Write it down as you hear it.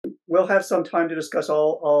we'll have some time to discuss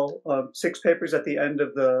all 6 papers at the end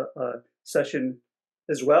of the session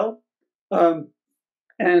as well.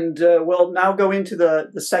 We'll now go into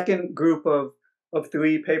the second group of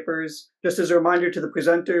 3 papers. Just as a reminder to the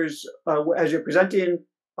presenters, as you're presenting,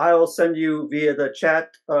 I'll send you via the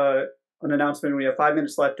chat an announcement. We have 5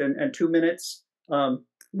 minutes left and 2 minutes.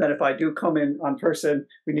 Then if I do come in on person,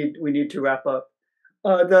 we need to wrap up.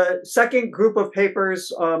 The second group of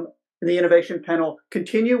papers in the innovation panel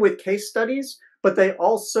continue with case studies, but they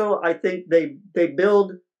also, I think, they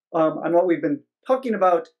build on what we've been talking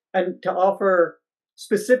about and to offer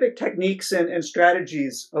specific techniques and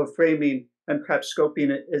strategies of framing and perhaps scoping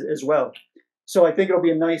it as well. So I think it'll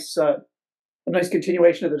be a nice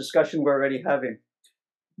continuation of the discussion we're already having.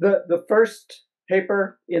 The first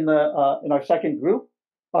paper in our second group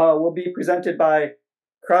will be presented by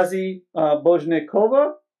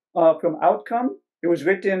Bozhinkova from Outcome. It was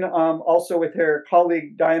written also with her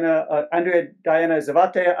colleague Andreea-Daiana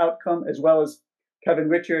Zavate Outcome, as well as Kevin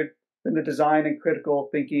Richard from the Design and Critical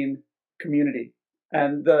Thinking community.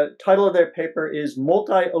 And the title of their paper is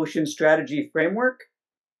Multi-Ocean Strategy Framework,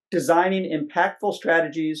 Designing Impactful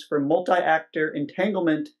Strategies for Multi-Actor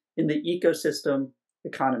Entanglement in the Ecosystem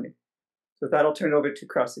Economy. So with that, I'll turn it over to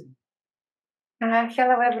Krasi.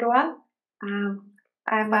 Hello, everyone.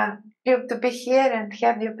 I'm thrilled to be here and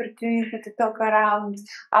have the opportunity to talk around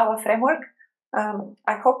our framework.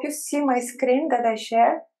 I hope you see my screen that I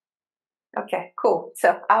share. Okay, cool.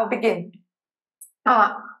 So I'll begin.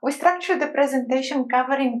 We structured the presentation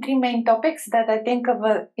covering 3 main topics that I think of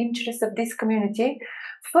interest of this community.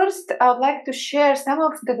 First, I would like to share some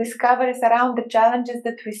of the discoveries around the challenges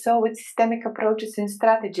that we saw with systemic approaches in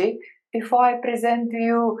strategy before I present to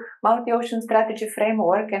you multi-ocean strategy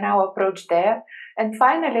framework and our approach there. And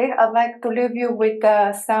finally, I'd like to leave you with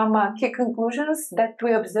some key conclusions that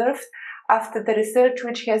we observed after the research,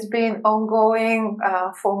 which has been ongoing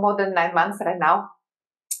for more than 9 months right now.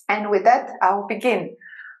 And with that, I'll begin.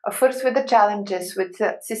 First, with the challenges with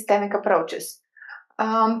systemic approaches.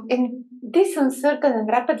 In this uncertain and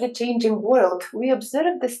rapidly changing world, we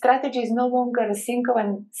observe the strategy is no longer a single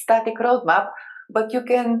and static roadmap, but you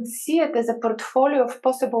can see it as a portfolio of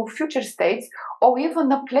possible future states or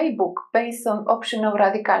even a playbook based on optional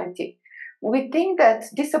radicality. We think that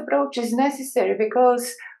this approach is necessary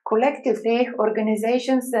because collectively,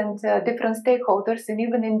 organizations and different stakeholders and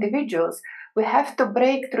even individuals, we have to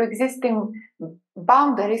break through existing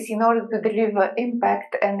boundaries in order to deliver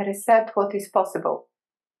impact and reset what is possible.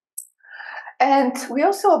 And we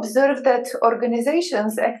also observe that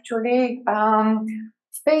organizations actually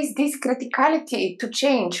face this criticality to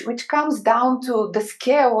change, which comes down to the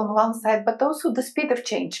scale on one side, but also the speed of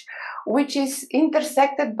change, which is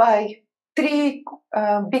intersected by 3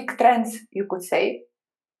 big trends, you could say.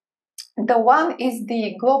 The one is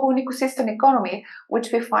the global ecosystem economy,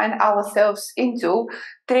 which we find ourselves into,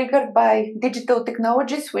 triggered by digital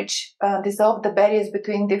technologies, which dissolve the barriers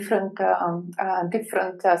between different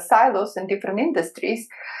silos and different industries.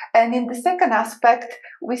 And in the second aspect,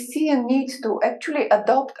 we see a need to actually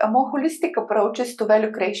adopt a more holistic approaches to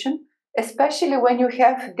value creation, especially when you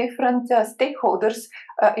have different stakeholders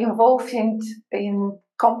involved in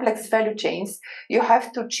complex value chains. You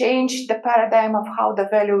have to change the paradigm of how the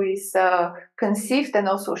value is conceived and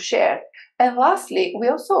also shared. And lastly, we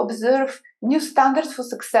also observe new standards for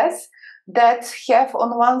success that have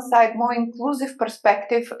on one side more inclusive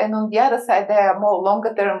perspective and on the other side they are more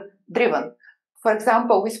longer term driven. For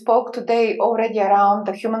example, we spoke today already around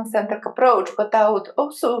the human-centered approach, but I would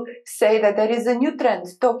also say that there is a new trend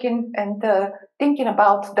talking and thinking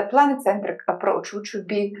about the planet-centric approach, which would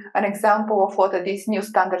be an example of what are these new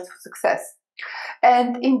standards for success.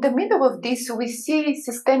 And in the middle of this, we see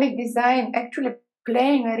systemic design actually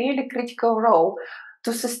playing a really critical role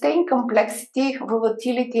to sustain complexity,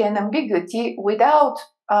 volatility, and ambiguity without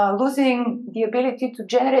losing the ability to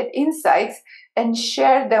generate insights and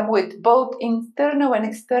share them with both internal and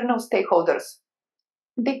external stakeholders.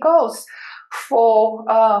 Because for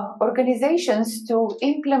organizations to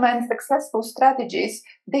implement successful strategies,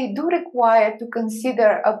 they do require to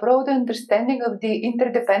consider a broader understanding of the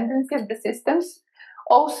interdependency of the systems,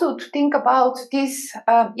 also to think about these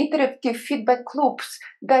iterative feedback loops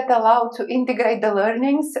that allow to integrate the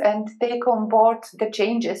learnings and take on board the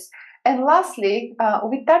changes. And lastly,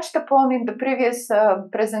 we touched upon in the previous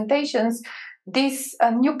presentations these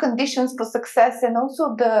new conditions for success and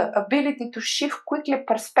also the ability to shift quickly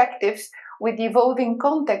perspectives with evolving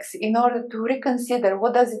context in order to reconsider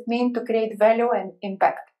what does it mean to create value and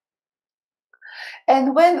impact.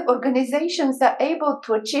 And when organizations are able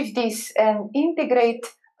to achieve this and integrate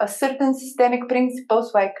certain systemic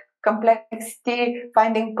principles like complexity,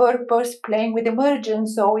 finding purpose, playing with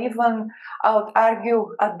emergence, or even, I would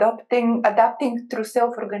argue, adapting through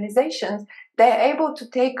self-organizations, they're able to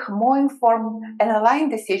take more informed and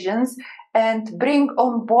aligned decisions and bring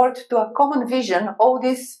on board to a common vision all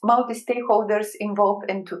these multi-stakeholders involved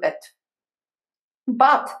into it.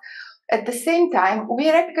 But at the same time,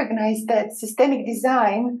 we recognize that systemic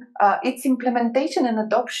design, its implementation and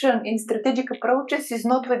adoption in strategic approaches is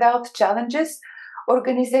not without challenges.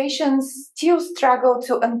 Organizations still struggle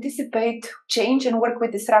to anticipate change and work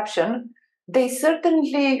with disruption. They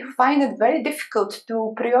certainly find it very difficult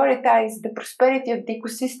to prioritize the prosperity of the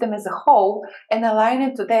ecosystem as a whole and align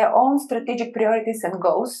it to their own strategic priorities and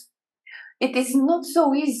goals. It is not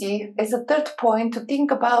so easy, as a third point, to think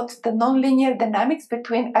about the nonlinear dynamics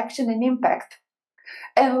between action and impact.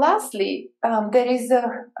 And lastly, there is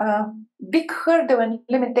a big hurdle and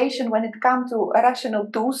limitation when it comes to rational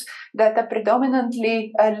tools that are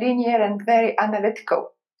predominantly linear and very analytical.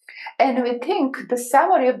 And we think the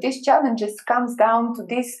summary of these challenges comes down to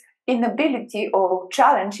this inability or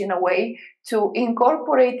challenge, in a way, to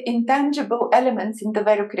incorporate intangible elements in the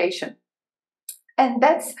value creation. And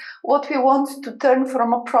that's what we want to turn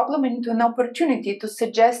from a problem into an opportunity to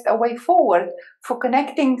suggest a way forward for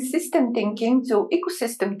connecting system thinking to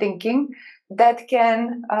ecosystem thinking that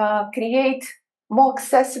can create more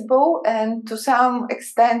accessible and, to some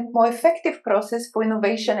extent, more effective process for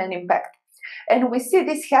innovation and impact. And we see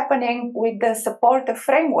this happening with the supportive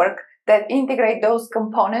framework that integrate those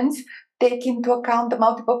components, take into account the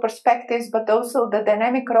multiple perspectives, but also the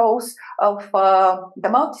dynamic roles of the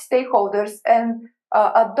multi-stakeholders, and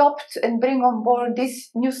adopt and bring on board these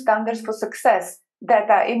new standards for success that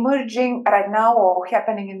are emerging right now or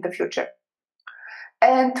happening in the future.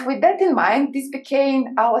 And with that in mind, this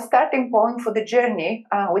became our starting point for the journey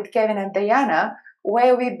with Kevin and Diana,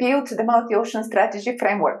 where we built the multi-ocean strategy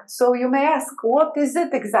framework. So you may ask, what is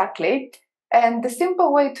it exactly? And the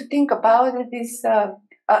simple way to think about it is a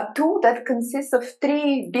tool that consists of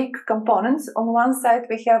three big components. On one side,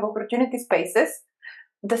 we have opportunity spaces.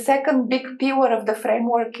 The second big pillar of the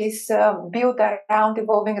framework is built around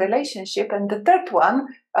evolving relationship. And the third one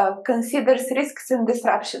considers risks and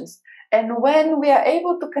disruptions. And when we are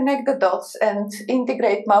able to connect the dots and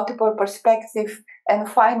integrate multiple perspectives and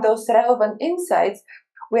find those relevant insights,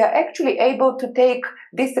 we are actually able to take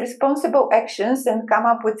these responsible actions and come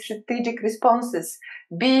up with strategic responses,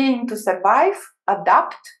 being to survive,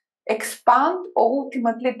 adapt, expand, or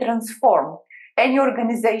ultimately transform any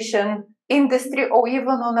organization, industry, or even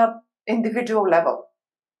on an individual level.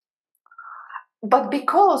 But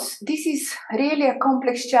because this is really a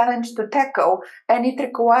complex challenge to tackle and it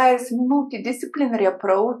requires multidisciplinary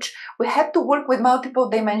approach, we had to work with multiple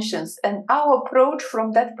dimensions. And our approach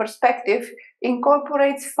from that perspective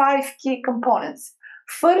incorporates 5 key components.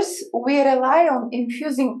 First, we rely on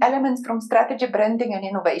infusing elements from strategy, branding, and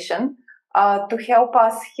innovation to help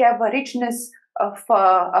us have a richness of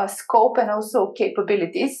scope and also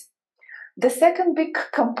capabilities. The second big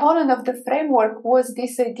component of the framework was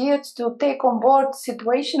this idea to take on board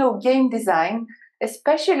situational game design,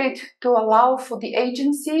 especially to allow for the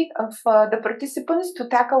agency of the participants to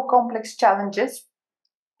tackle complex challenges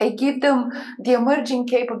and give them the emerging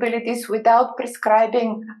capabilities without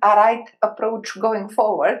prescribing a right approach going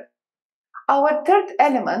forward. Our third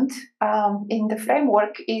element in the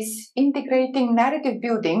framework is integrating narrative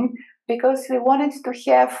building, because we wanted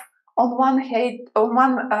to have on one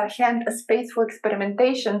hand, a space for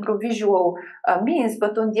experimentation through visual means,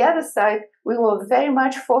 but on the other side, we were very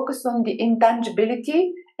much focused on the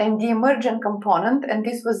intangibility and the emergent component, and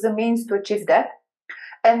this was the means to achieve that.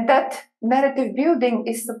 And that narrative building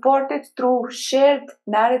is supported through shared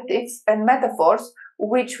narratives and metaphors,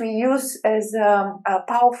 which we use as a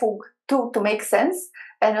powerful tool to make sense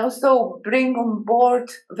and also bring on board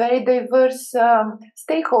very diverse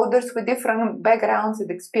stakeholders with different backgrounds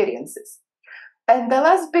and experiences. And the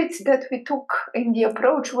last bit that we took in the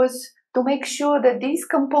approach was to make sure that these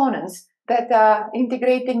components that are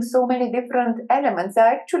integrating so many different elements are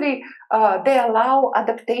actually, they allow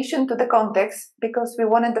adaptation to the context, because we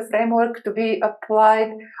wanted the framework to be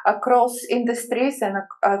applied across industries and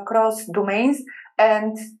across domains.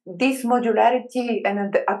 And this modularity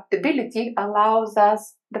and adaptability allows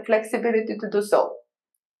us the flexibility to do so.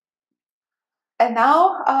 And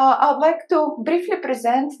now I'd like to briefly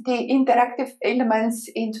present the interactive elements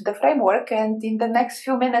into the framework. And in the next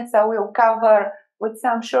few minutes, I will cover with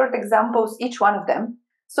some short examples each one of them.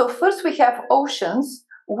 So first we have oceans,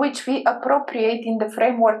 which we appropriate in the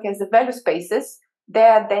framework as the value spaces. They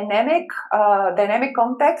are dynamic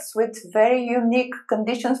contexts with very unique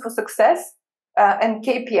conditions for success and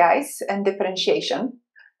KPIs and differentiation.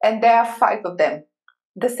 and there are 5 of them.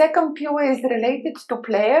 The second Q is related to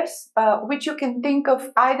players, which you can think of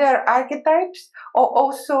either archetypes or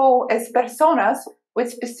also as personas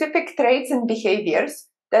with specific traits and behaviors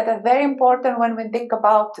that are very important when we think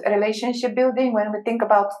about relationship building, when we think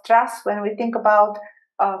about trust, when we think about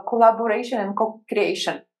collaboration and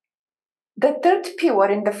co-creation. The third pillar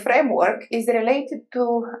in the framework is related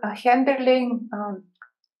to handling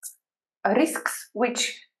risks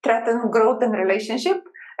which threaten growth and relationship.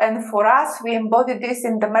 And for us, we embody this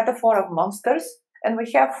in the metaphor of monsters. And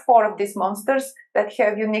we have 4 of these monsters that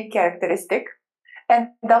have unique characteristics. And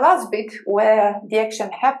the last bit where the action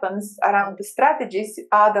happens around the strategies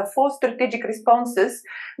are the 4 strategic responses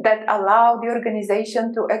that allow the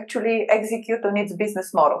organization to actually execute on its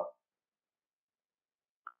business model.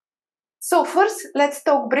 So first, let's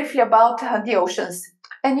talk briefly about the oceans.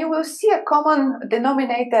 And you will see a common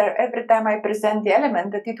denominator every time I present the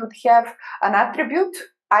element, that it would have an attribute,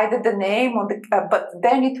 either the name or but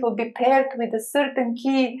then it will be paired with a certain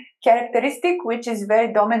key characteristic which is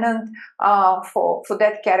very dominant for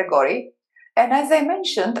that category. And as I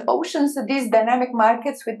mentioned, oceans are these dynamic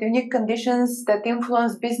markets with unique conditions that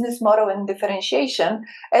influence business model and differentiation,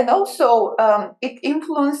 and also it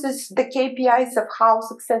influences the KPIs of how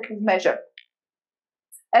success is measured.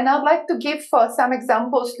 And I'd like to give some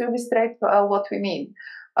examples to illustrate what we mean.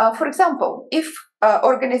 For example, if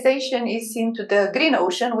organization is into the green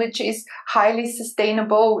ocean, which is highly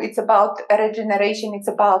sustainable, it's about regeneration, it's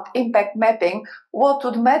about impact mapping, what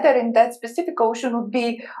would matter in that specific ocean would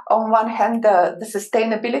be, on one hand, the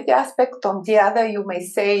sustainability aspect, on the other, you may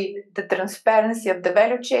say the transparency of the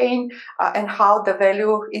value chain and how the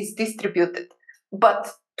value is distributed. But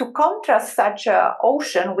to contrast such an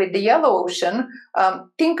ocean with the yellow ocean,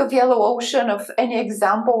 think of yellow ocean of any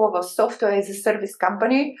example of a software as a service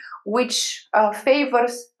company, which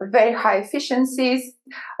favors very high efficiencies.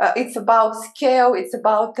 It's about scale, it's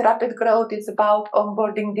about rapid growth, it's about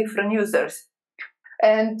onboarding different users.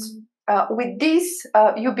 And with this,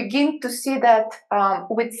 you begin to see that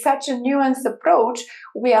with such a nuanced approach,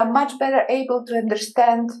 we are much better able to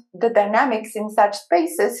understand the dynamics in such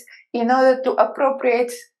spaces in order to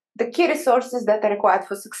appropriate the key resources that are required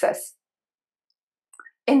for success.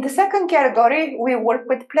 In the second category, we work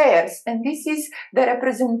with players, and this is the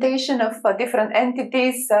representation of different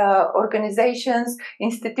entities, organizations,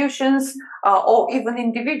 institutions, or even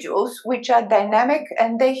individuals, which are dynamic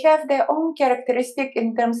and they have their own characteristic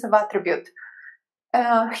in terms of attribute.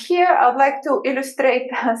 Here, I'd like to illustrate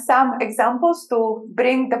some examples to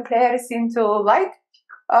bring the players into light.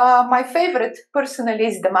 My favorite personally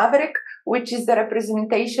is the Maverick, which is the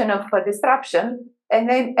representation of disruption.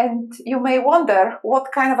 And you may wonder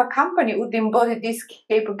what kind of a company would embody this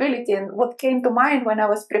capability. And what came to mind when I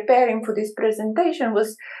was preparing for this presentation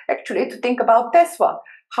was actually to think about Tesla,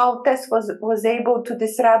 how Tesla was able to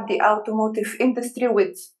disrupt the automotive industry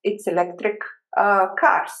with its electric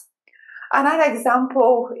cars. Another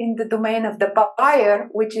example in the domain of the buyer,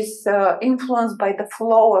 which is influenced by the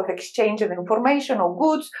flow of exchange of information or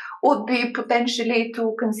goods, would be potentially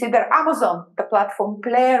to consider Amazon, the platform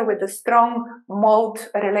player with a strong mode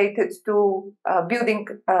related to building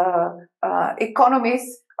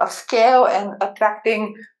economies of scale and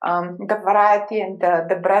attracting the variety and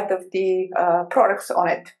the breadth of the products on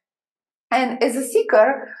it. And as a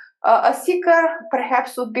seeker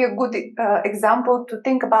perhaps would be a good example to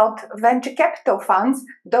think about venture capital funds,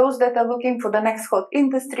 those that are looking for the next hot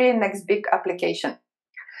industry, next big application.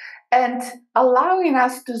 And allowing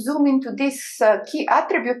us to zoom into these key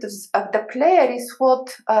attributes of the player is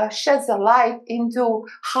what sheds a light into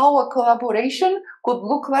how a collaboration could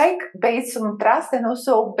look like based on trust and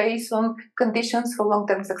also based on conditions for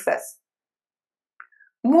long-term success.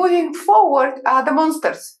 Moving forward are the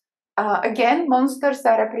monsters. Again, monsters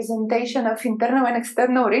are representation of internal and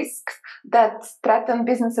external risks that threaten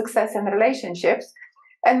business success and relationships.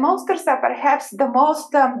 And monsters are perhaps the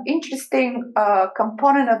most interesting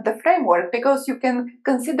component of the framework, because you can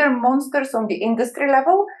consider monsters on the industry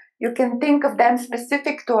level. You can think of them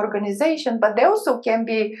specific to organization, but they also can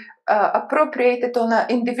be appropriated on an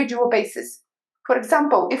individual basis. For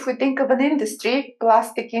example, if we think of an industry,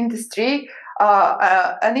 plastic industry,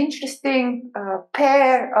 an interesting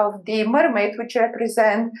pair of the mermaid, which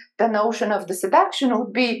represent the notion of the seduction,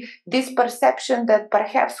 would be this perception that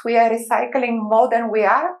perhaps we are recycling more than we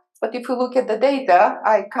are. But if you look at the data,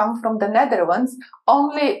 I come from the Netherlands,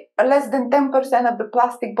 only less than 10% of the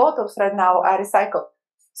plastic bottles right now are recycled.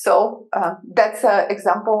 So that's an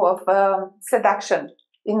example of seduction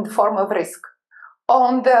in the form of risk.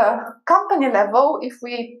 On the company level, if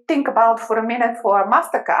we think about for a minute for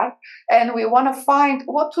MasterCard, and we want to find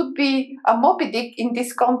what would be a Moby Dick in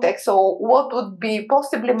this context, or what would be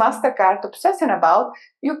possibly MasterCard obsessing about,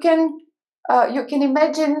 you can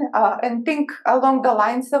imagine and think along the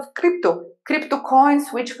lines of crypto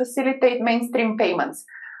coins, which facilitate mainstream payments.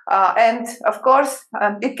 And of course,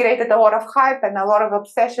 it created a lot of hype and a lot of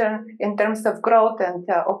obsession in terms of growth and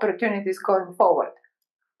opportunities going forward.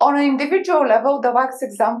 On an individual level, the last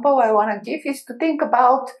example I want to give is to think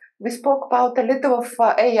about, we spoke about a little of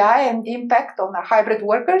AI and the impact on the hybrid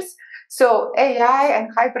workers. So AI and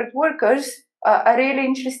hybrid workers, a really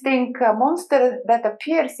interesting monster that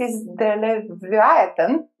appears is the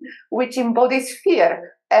Leviathan, which embodies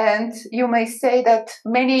fear. And you may say that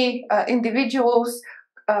many individuals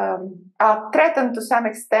are threatened to some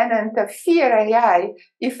extent and fear AI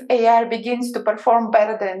if AI begins to perform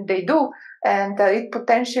better than they do, and it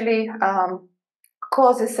potentially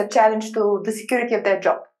causes a challenge to the security of their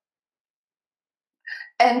job.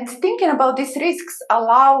 And thinking about these risks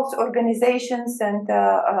allows organizations and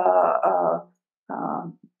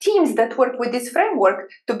teams that work with this framework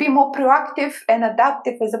to be more proactive and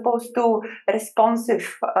adaptive as opposed to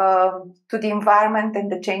responsive to the environment and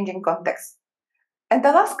the changing context. And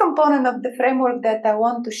the last component of the framework that I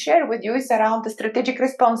want to share with you is around the strategic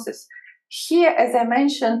responses. Here, as I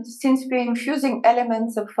mentioned, since we're infusing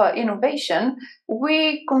elements of innovation,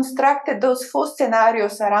 we constructed those 4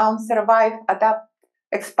 scenarios around survive, adapt,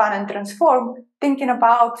 expand, and transform, thinking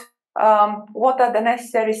about what are the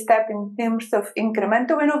necessary steps in terms of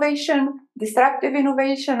incremental innovation, disruptive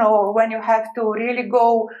innovation, or when you have to really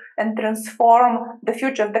go and transform the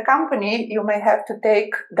future of the company, you may have to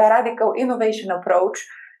take the radical innovation approach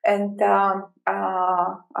and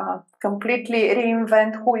completely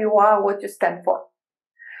reinvent who you are, what you stand for.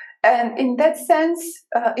 And in that sense,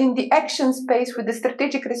 in the action space with the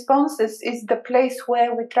strategic responses is the place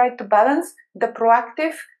where we try to balance the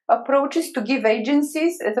proactive approaches to give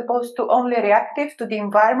agencies as opposed to only reactive to the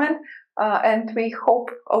environment. And we hope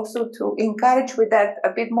also to encourage with that a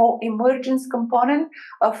bit more emergence component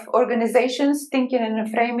of organizations thinking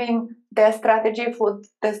and framing their strategy of what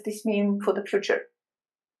does this mean for the future.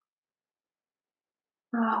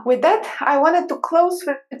 With that, I wanted to close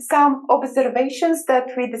with some observations that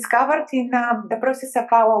we discovered in the process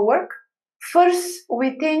of our work. First,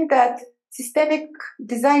 we think that systemic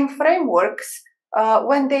design frameworks,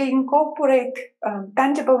 when they incorporate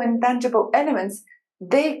tangible and intangible elements,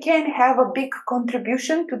 they can have a big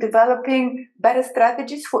contribution to developing better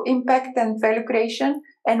strategies for impact and value creation.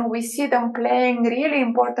 And we see them playing really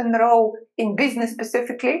important role in business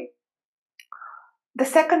specifically. The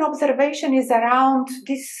second observation is around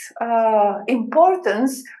this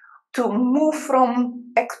importance to move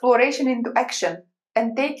from exploration into action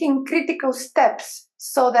and taking critical steps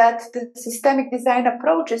so that the systemic design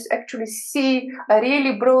approaches actually see a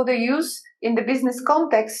really broader use in the business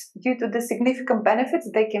context due to the significant benefits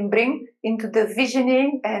they can bring into the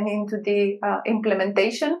visioning and into the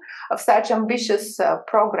implementation of such ambitious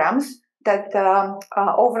programs that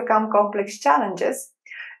overcome complex challenges.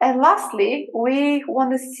 And lastly, we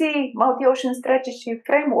want to see multi-ocean strategy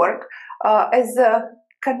framework as a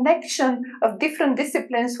connection of different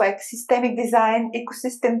disciplines like systemic design,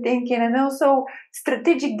 ecosystem thinking, and also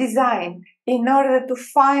strategic design in order to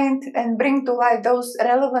find and bring to light those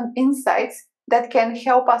relevant insights that can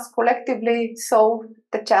help us collectively solve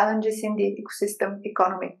the challenges in the ecosystem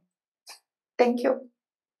economy. Thank you.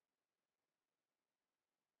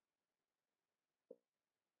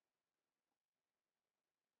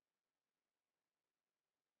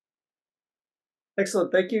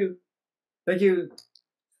 Excellent. Thank you. Thank you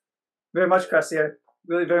very much, Krasi. I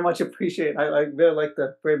really very much appreciate it. I really like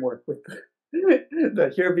the framework with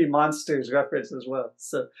the Here Be Monsters reference as well.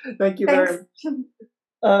 So thank you very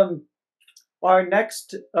much. Our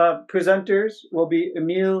next presenters will be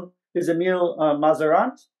Emile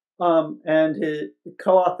Mazerant, and his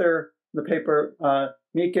co-author of the paper,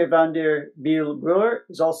 Mieke van der Bijl-Brouwer,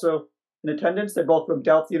 is also in attendance. They're both from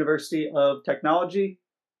Delft University of Technology,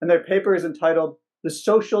 and their paper is entitled The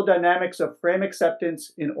Social Dynamics of Frame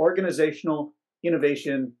Acceptance in Organizational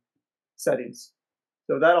Innovation Settings.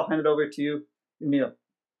 So with that, I'll hand it over to you, Emile.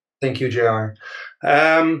 Thank you, JR.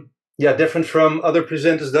 Yeah, different from other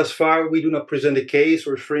presenters thus far, we do not present a case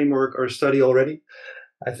or framework or study already.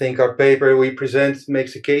 I think our paper we present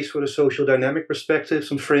makes a case for the social dynamic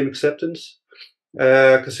perspectives on frame acceptance,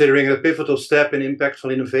 considering a pivotal step in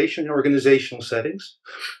impactful innovation in organizational settings,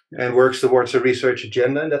 and works towards a research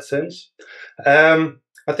agenda in that sense.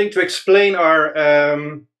 I think to explain our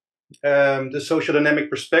the social dynamic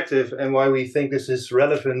perspective and why we think this is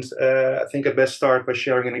relevant, I think I best start by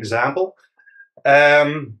sharing an example.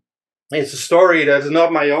 It's a story that is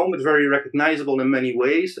not my own, but very recognizable in many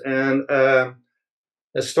ways. And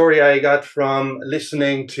a story I got from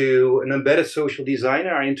listening to an embedded social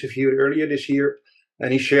designer I interviewed earlier this year.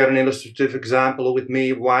 And he shared an illustrative example with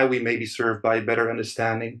me why we may be served by a better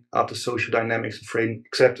understanding of the social dynamics and frame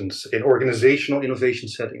acceptance in organizational innovation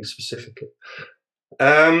settings specifically.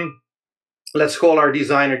 Let's call our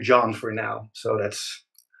designer John for now. So that's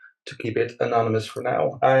to keep it anonymous for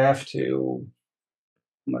now. I have to,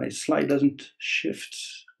 my slide doesn't shift.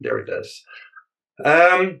 There it does.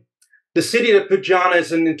 The city that put John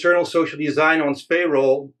as an internal social designer on its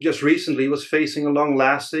payroll just recently was facing a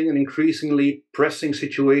long-lasting and increasingly pressing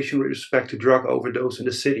situation with respect to drug overdose in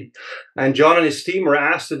the city. And John and his team were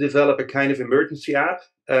asked to develop a kind of emergency app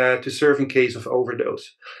to serve in case of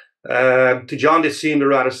overdose. To John, this seemed a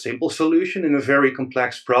rather simple solution in a very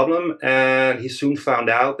complex problem, and he soon found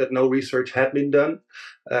out that no research had been done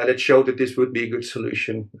that showed that this would be a good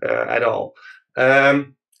solution at all.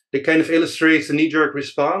 It kind of illustrates the knee-jerk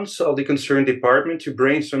response of the concerned department to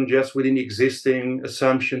brainstorm just within the existing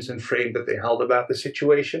assumptions and frame that they held about the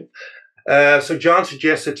situation. So John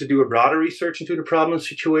suggested to do a broader research into the problem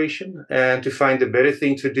situation and to find a better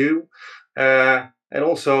thing to do, and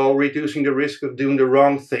also reducing the risk of doing the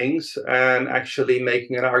wrong things and actually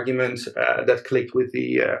making an argument that clicked with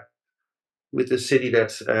the city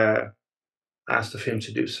that asked of him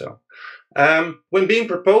to do so. When being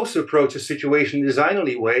proposed to approach a situation in a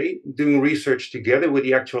designerly way, doing research together with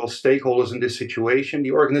the actual stakeholders in this situation,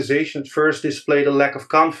 the organization first displayed a lack of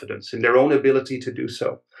confidence in their own ability to do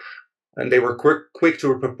so. And they were quick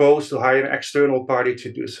to propose to hire an external party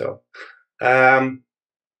to do so.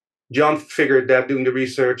 John figured that doing the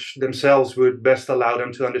research themselves would best allow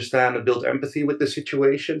them to understand and build empathy with the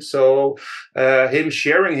situation. So him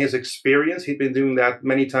sharing his experience, he'd been doing that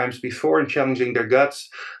many times before and challenging their guts,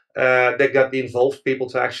 that got the involved people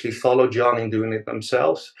to actually follow John in doing it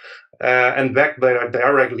themselves. And backed by our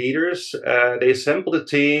direct leaders, they assembled a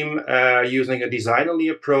team using a designerly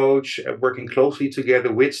approach, working closely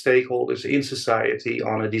together with stakeholders in society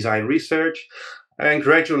on a design research. And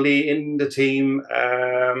gradually in the team,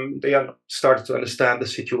 they started to understand the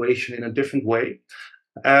situation in a different way.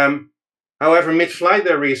 However, mid-flight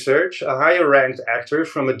their research, a higher ranked actor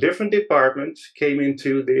from a different department came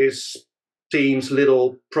into this team's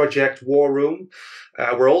little project war room,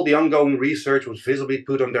 where all the ongoing research was visibly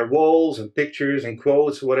put on their walls and pictures and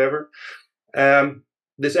quotes or whatever.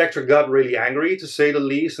 This actor got really angry, to say the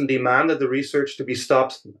least, and demanded the research to be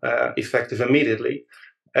stopped effective immediately.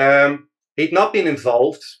 He'd not been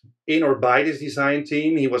involved in or by this design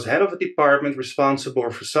team. He was head of a department responsible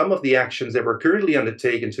for some of the actions that were currently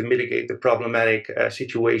undertaken to mitigate the problematic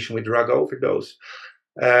situation with drug overdose,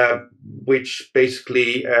 which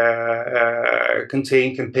basically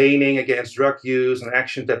contained campaigning against drug use and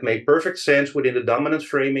actions that made perfect sense within the dominant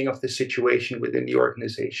framing of the situation within the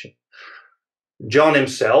organization. John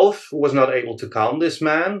himself was not able to calm this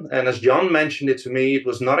man, and as John mentioned it to me, it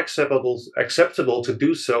was not acceptable to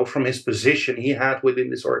do so from his position he had within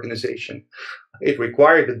this organization. It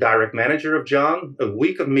required the direct manager of John, a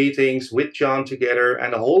week of meetings with John together,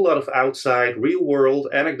 and a whole lot of outside, real-world,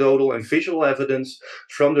 anecdotal, and visual evidence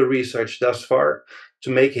from the research thus far to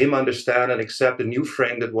make him understand and accept the new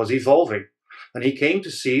frame that was evolving. And he came to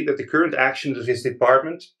see that the current actions of his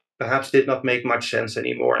department perhaps did not make much sense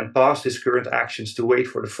anymore and paused his current actions to wait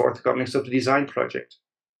for the forthcomings of the design project.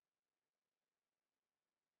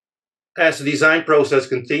 As the design process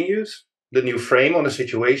continues, the new frame on the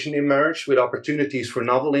situation emerged with opportunities for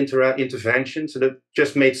novel interventions that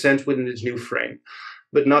just made sense within its new frame,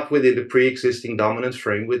 but not within the pre-existing dominant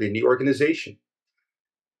frame within the organization.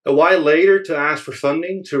 A while later, to ask for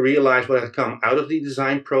funding to realize what had come out of the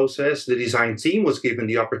design process, the design team was given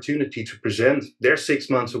the opportunity to present their 6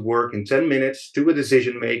 months of work in 10 minutes to a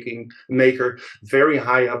decision maker very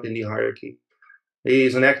high up in the hierarchy. He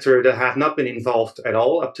is an actor that had not been involved at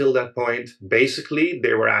all up till that point. Basically,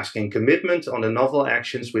 they were asking commitment on the novel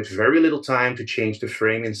actions with very little time to change the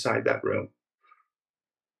frame inside that room.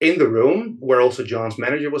 In the room, where also John's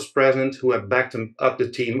manager was present, who had backed up the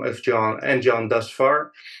team of John thus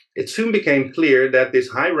far, it soon became clear that this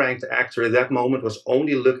high-ranked actor at that moment was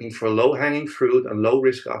only looking for low-hanging fruit and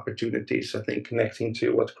low-risk opportunities, I think connecting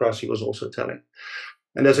to what Krasi was also telling.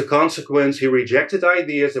 And as a consequence, he rejected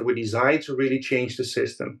ideas that were designed to really change the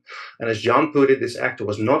system. And as John put it, this actor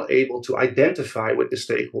was not able to identify with the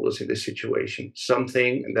stakeholders in this situation,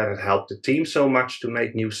 something that had helped the team so much to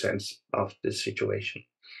make new sense of this situation.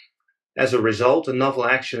 As a result, the novel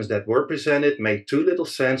actions that were presented made too little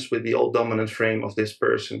sense with the old dominant frame of this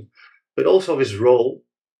person, but also of his role,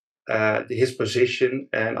 his position,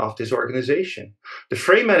 and of this organization. The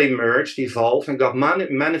frame had emerged, evolved, and got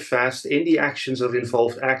manifest in the actions of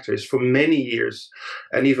involved actors for many years,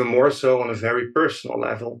 and even more so on a very personal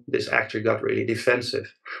level. This actor got really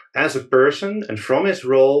defensive. As a person, and from his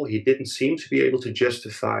role, he didn't seem to be able to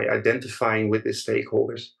justify identifying with his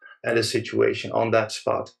stakeholders and the situation on that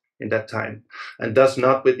spot in that time, and thus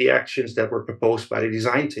not with the actions that were proposed by the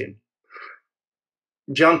design team.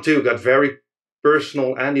 John too got very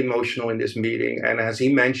personal and emotional in this meeting, and as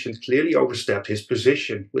he mentioned, clearly overstepped his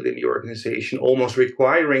position within the organization, almost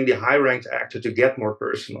requiring the high-ranked actor to get more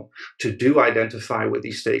personal, to do identify with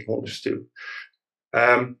these stakeholders too.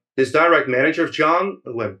 This direct manager of John,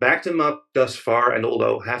 who had backed him up thus far, and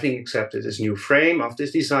although having accepted his new frame of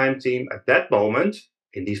this design team at that moment,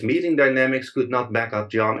 in these meeting dynamics, could not back up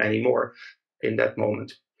John anymore in that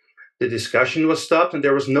moment. The discussion was stopped and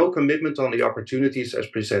there was no commitment on the opportunities as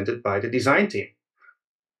presented by the design team.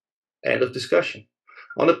 End of discussion.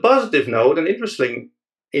 On a positive note, and interesting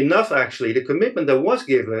enough actually, the commitment that was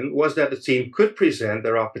given was that the team could present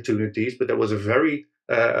their opportunities, but there was a very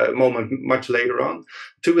moment much later on,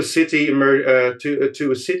 to a city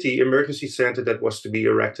emergency center that was to be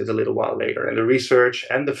erected a little while later. And the research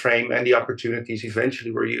and the frame and the opportunities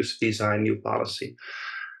eventually were used to design new policy.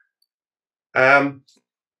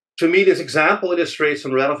 To me, this example illustrates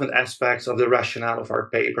some relevant aspects of the rationale of our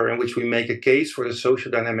paper, in which we make a case for the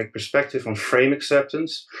social dynamic perspective on frame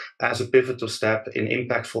acceptance as a pivotal step in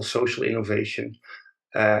impactful social innovation,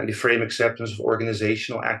 and the frame acceptance of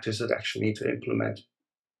organizational actors that actually need to implement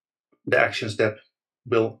the actions that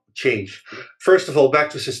will change. First of all, back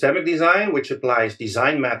to systemic design, which applies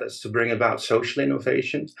design methods to bring about social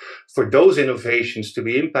innovation. For those innovations to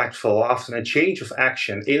be impactful, often a change of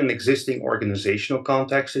action in an existing organizational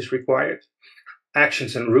context is required.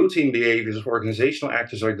 Actions and routine behaviors of organizational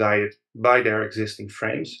actors are guided by their existing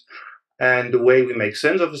frames. And the way we make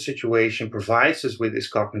sense of the situation provides us with this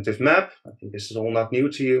cognitive map. I think this is all not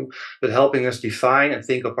new to you, but helping us define and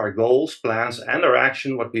think of our goals, plans, and our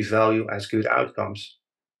action, what we value as good outcomes,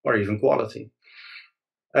 or even quality.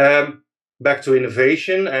 Back to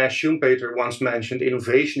innovation, as Schumpeter once mentioned,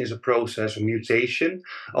 innovation is a process of mutation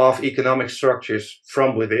of economic structures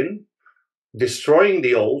from within, destroying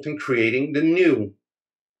the old and creating the new,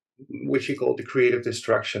 which he called the creative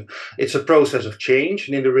destruction. It's a process of change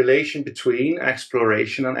and in the relation between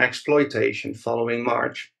exploration and exploitation following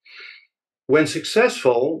March. When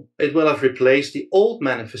successful, it will have replaced the old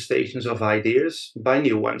manifestations of ideas by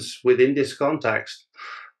new ones within this context,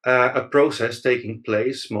 a process taking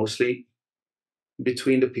place mostly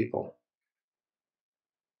between the people.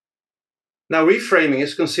 Now, reframing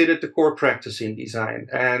is considered the core practice in design,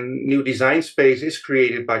 and new design space is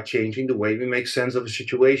created by changing the way we make sense of a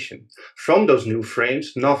situation. From those new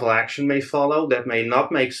frames, novel action may follow that may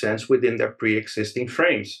not make sense within their pre-existing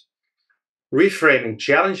frames. Reframing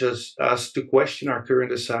challenges us to question our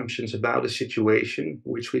current assumptions about a situation,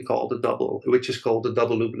 which is called the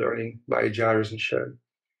double loop learning by Jairus and Schoen.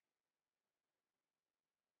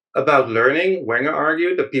 About learning, Wenger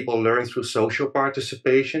argued that people learn through social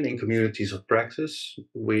participation in communities of practice,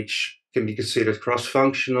 which can be considered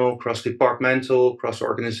cross-functional, cross-departmental,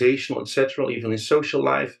 cross-organizational, etc., even in social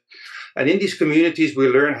life. And in these communities, we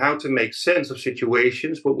learn how to make sense of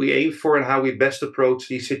situations, what we aim for, and how we best approach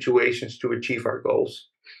these situations to achieve our goals.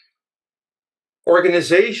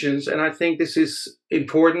 Organizations, and I think this is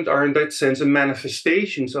important, are in that sense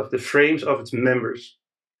manifestations of the frames of its members.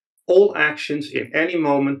 All actions in any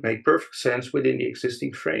moment make perfect sense within the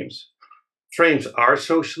existing frames. Frames are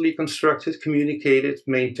socially constructed, communicated,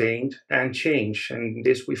 maintained, and change. And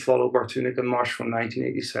this we follow Bartunek and Marsh from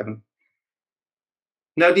 1987.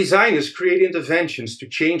 Now, designers create interventions to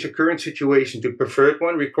change a current situation to preferred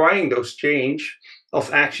one, requiring those change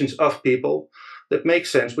of actions of people that make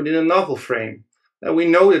sense within a novel frame. Now, we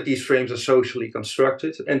know that these frames are socially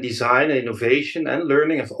constructed, and design and innovation and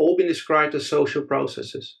learning have all been described as social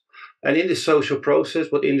processes. And in this social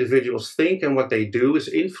process, what individuals think and what they do is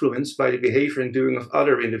influenced by the behavior and doing of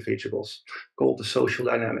other individuals, called the social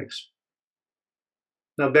dynamics.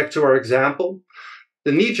 Now, back to our example.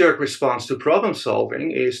 The knee-jerk response to problem solving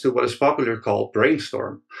is to what is popularly called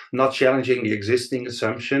brainstorm, not challenging the existing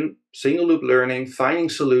assumption, single loop learning, finding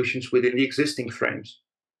solutions within the existing frames.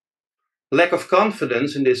 Lack of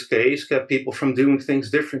confidence in this case kept people from doing things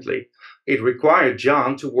differently. It required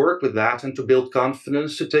John to work with that and to build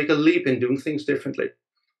confidence to take a leap in doing things differently.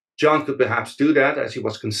 John could perhaps do that as he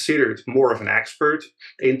was considered more of an expert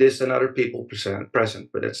in this than other people present,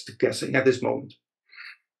 but that's guessing at this moment.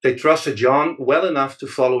 They trusted John well enough to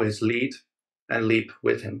follow his lead and leap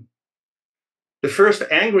with him. The first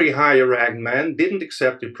angry higher-ranked man didn't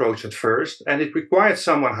accept the approach at first, and it required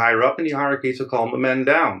someone higher up in the hierarchy to calm the man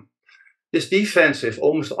down. This defensive,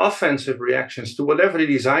 almost offensive reactions to whatever the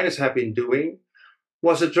designers had been doing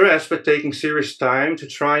was addressed by taking serious time to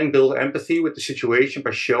try and build empathy with the situation by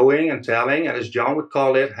showing and telling, and as John would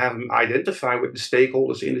call it, have him identify with the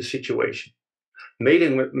stakeholders in the situation. Make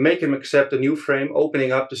him accept a new frame,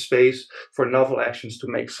 opening up the space for novel actions to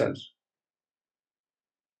make sense.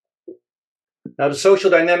 Now, the social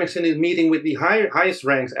dynamics in his meeting with the highest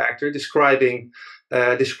ranked actor, described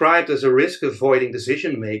as a risk-avoiding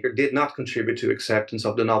decision maker, did not contribute to acceptance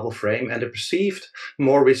of the novel frame and a perceived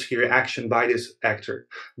more riskier action by this actor.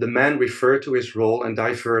 The man referred to his role and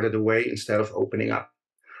diverted away instead of opening up.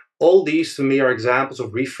 All these, to me, are examples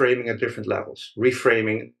of reframing at different levels.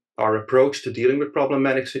 Reframing our approach to dealing with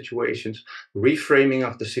problematic situations, reframing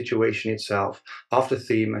of the situation itself, of the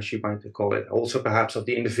theme, as you might call it, also perhaps of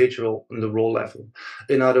the individual and the role level.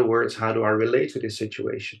 In other words, how do I relate to this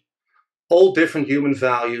situation? All different human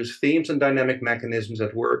values, themes, and dynamic mechanisms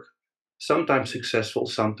at work, sometimes successful,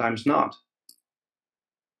 sometimes not.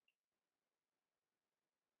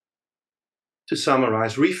 To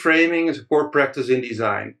summarize, reframing is a core practice in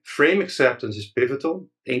design. Frame acceptance is pivotal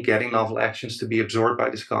in getting novel actions to be absorbed by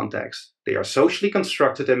this context. They are socially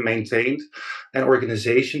constructed and maintained, and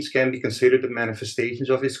organizations can be considered the manifestations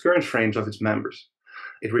of its current frames of its members.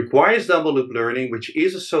 It requires double loop learning, which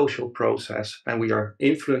is a social process, and we are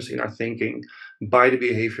influenced in our thinking by the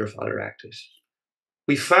behavior of other actors.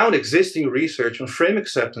 We found existing research on frame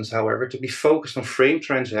acceptance, however, to be focused on frame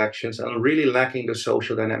transactions and really lacking the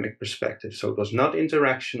social dynamic perspective. So it was not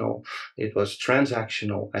interactional, it was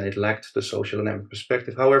transactional, and it lacked the social dynamic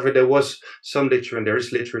perspective. However, there was some literature, and there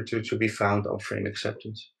is literature to be found on frame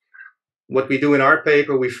acceptance. What we do in our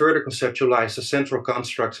paper, we further conceptualize the central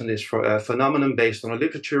constructs in this phenomenon based on a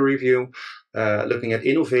literature review, looking at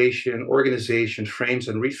innovation, organization, frames,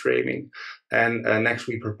 and reframing. And next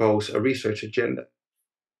we propose a research agenda.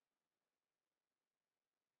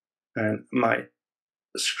 And my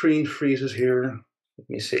screen freezes here. Let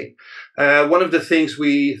me see. One of the things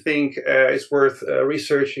we think is worth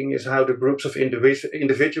researching is how the groups of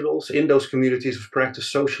individuals in those communities of practice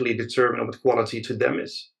socially determine what quality to them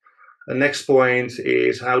is. The next point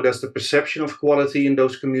is how does the perception of quality in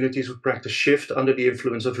those communities of practice shift under the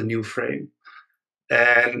influence of a new frame?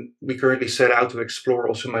 And we currently set out to explore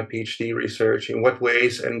also my PhD research in what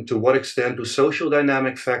ways and to what extent do social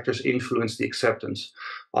dynamic factors influence the acceptance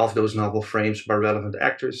of those novel frames by relevant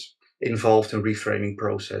actors involved in reframing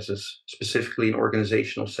processes, specifically in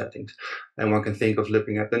organizational settings. And one can think of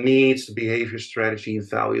looking at the needs, the behavior, strategy, and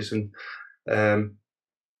values. And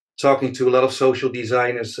talking to a lot of social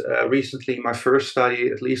designers recently, my first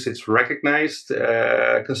study, at least it's recognized,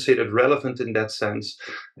 considered relevant in that sense.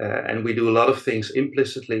 And we do a lot of things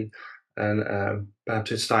implicitly, and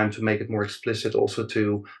perhaps it's time to make it more explicit also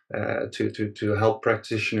to help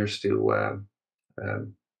practitioners to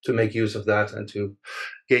make use of that and to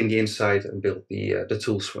gain the insight and build the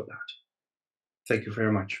tools for that. Thank you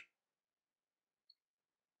very much.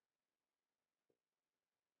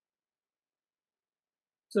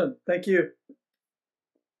 So thank you,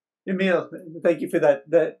 Emile. Thank you for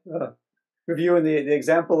that review and the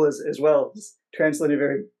example as well. Just translated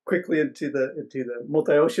very quickly into the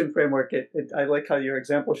multi-ocean framework. I like how your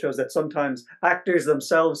example shows that sometimes actors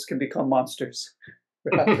themselves can become monsters,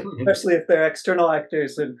 especially if they're external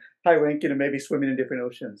actors and high-ranking and maybe swimming in different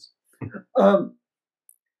oceans.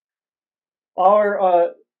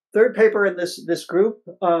 Our third paper in this group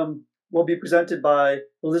will be presented by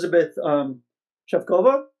Elizabeth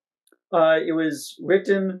Shevkova. It was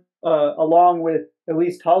written along with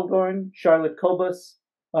Elise Haldorn, Charlotte Kobus,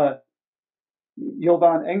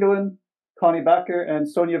 Jovan Engelen, Connie Bakker, and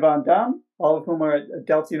Sonia van Dam, all of whom are at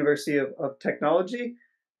Delft University of Technology.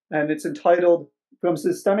 And it's entitled From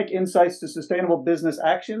Systemic Insights to Sustainable Business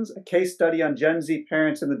Actions, a case study on Gen Z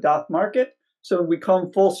parents in the DACH market. So we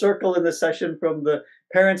come full circle in this session from the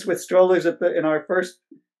parents with strollers in our first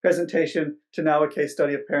presentation to now a case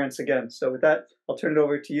study of parents again. So with that, I'll turn it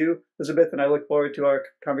over to you, Elizabeth, and I look forward to our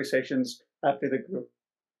conversations after the group.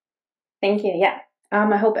 Thank you. Yeah.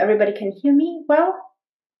 I hope everybody can hear me well.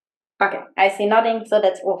 Okay, I see nodding, so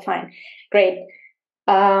that's all fine. Great.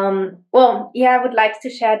 Well, yeah, I would like to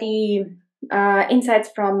share the insights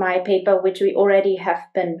from my paper, which we already have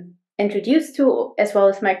been introduced to, as well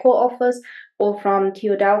as my co-authors, all from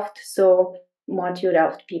TU Delft, so more TU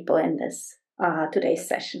Delft people in this today's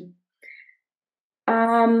session.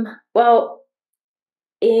 Well,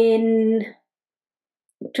 in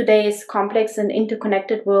today's complex and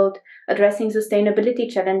interconnected world, addressing sustainability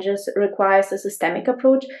challenges requires a systemic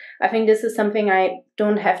approach. I think this is something I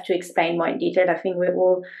don't have to explain more in detail. I think we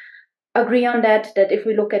all agree on that if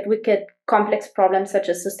we look at wicked complex problems such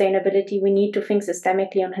as sustainability, we need to think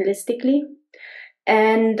systemically and holistically.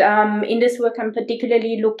 And in this work, I'm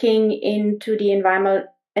particularly looking into the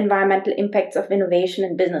environmental impacts of innovation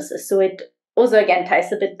in businesses. So it also, again,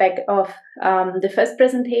 ties a bit back of the first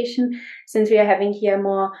presentation, since we are having here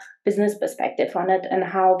more business perspective on it and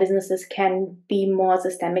how businesses can be more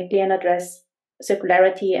systemically and address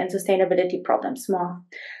circularity and sustainability problems more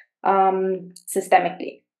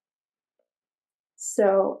systemically.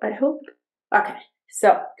 So I hope, okay,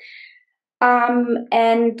 so,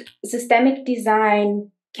 and systemic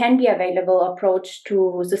design can be a available approach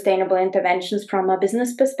to sustainable interventions from a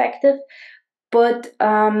business perspective. But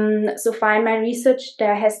so far in my research,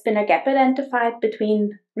 there has been a gap identified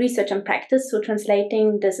between research and practice. So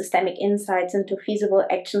translating the systemic insights into feasible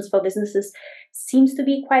actions for businesses seems to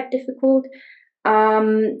be quite difficult.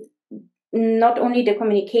 Not only the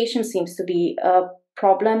communication seems to be a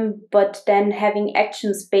problem, but then having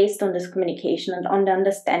actions based on this communication and on the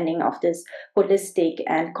understanding of this holistic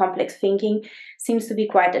and complex thinking seems to be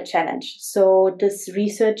quite a challenge. So this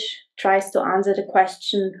research tries to answer the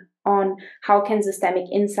question on how can systemic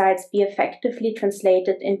insights be effectively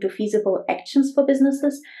translated into feasible actions for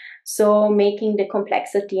businesses, so making the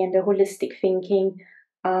complexity and the holistic thinking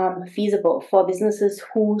feasible for businesses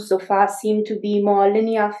who so far seem to be more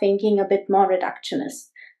linear thinking, a bit more reductionist,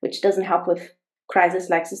 which doesn't help with crises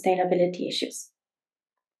like sustainability issues.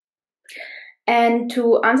 And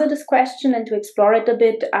to answer this question and to explore it a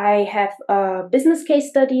bit, I have a business case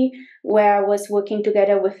study where I was working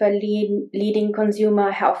together with a leading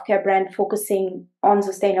consumer healthcare brand focusing on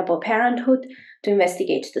sustainable parenthood to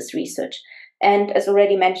investigate this research. And as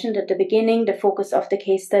already mentioned at the beginning, the focus of the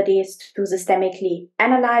case study is to systemically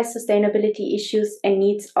analyze sustainability issues and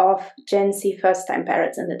needs of Gen Z first-time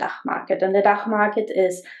parents in the DACH market. And the DACH market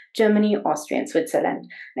is Germany, Austria, and Switzerland.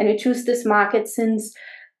 And we choose this market since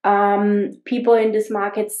people in this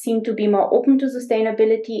market seem to be more open to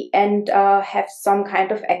sustainability and have some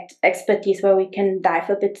kind of expertise where we can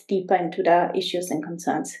dive a bit deeper into the issues and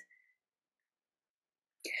concerns.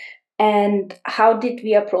 And how did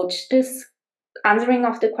we approach this? Answering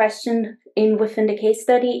of the question within the case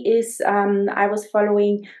study is I was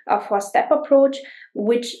following a 4-step approach,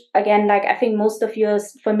 which again, like I think most of you are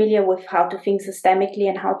familiar with how to think systemically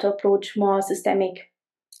and how to approach more systemic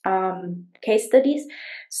case studies.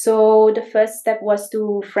 So the first step was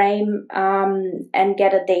to frame and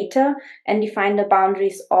gather data and define the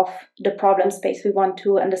boundaries of the problem space we want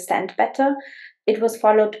to understand better. It was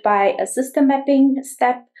followed by a system mapping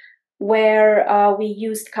step, where we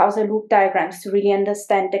used causal loop diagrams to really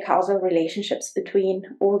understand the causal relationships between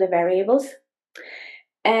all the variables.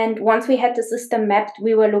 And once we had the system mapped,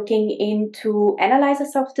 we were looking into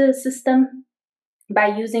analysis of the system by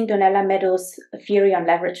using Donella Meadows' theory on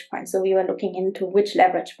leverage points. So we were looking into which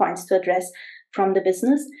leverage points to address from the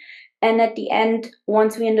business. And at the end,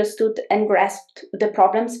 once we understood and grasped the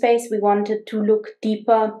problem space, we wanted to look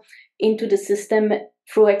deeper into the system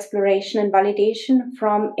through exploration and validation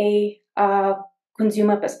from a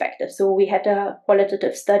consumer perspective. So we had a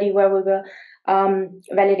qualitative study where we were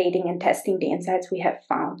validating and testing the insights we have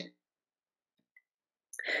found.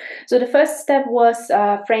 So the first step was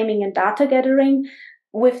framing and data gathering.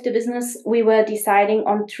 With the business, we were deciding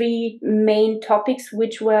on 3 main topics,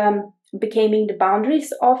 which were becoming the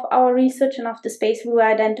boundaries of our research and of the space we were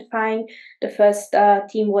identifying. The first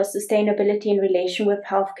theme was sustainability in relation with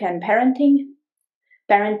healthcare and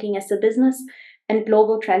parenting as a business, and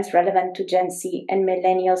global trends relevant to Gen Z and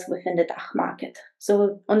millennials within the DACH market.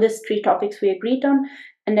 So on these 3 topics we agreed on,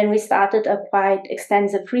 and then we started a quite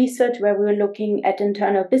extensive research where we were looking at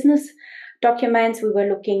internal business documents, we were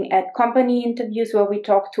looking at company interviews where we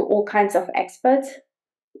talked to all kinds of experts,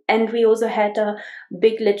 and we also had a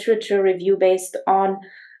big literature review based on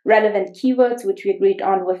relevant keywords, which we agreed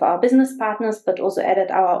on with our business partners, but also added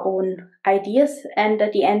our own ideas. And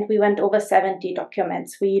at the end, we went over 70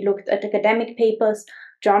 documents. We looked at academic papers,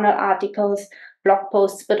 journal articles, blog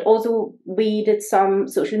posts, but also we did some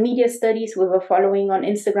social media studies. We were following on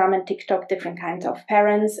Instagram and TikTok different kinds of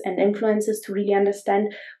parents and influencers to really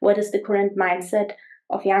understand what is the current mindset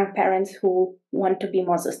of young parents who want to be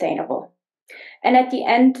more sustainable. And at the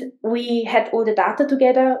end, we had all the data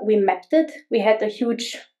together, we mapped it, we had a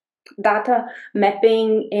huge data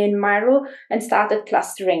mapping in Miro and started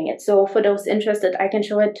clustering it. So for those interested, I can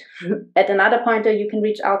show it at another point, or you can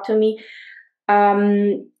reach out to me.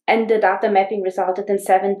 And the data mapping resulted in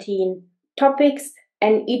 17 topics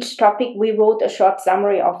And each topic we wrote a short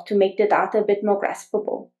summary of to make the data a bit more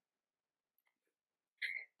graspable.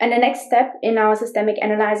 And the next step in our systemic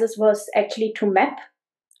analysis was actually to map.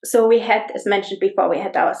 So we had, as mentioned before, we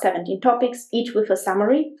had our 17 topics, each with a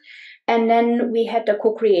summary. And then we had a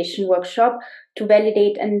co-creation workshop to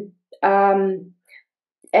validate and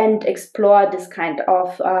explore this kind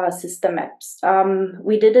of system maps.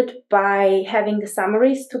 We did it by having the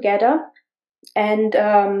summaries together and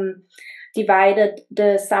divided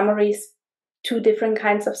the summaries to different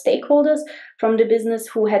kinds of stakeholders from the business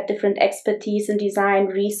who had different expertise in design,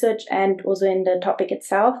 research, and also in the topic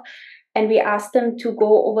itself. And we asked them to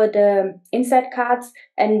go over the insight cards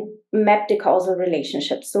and map the causal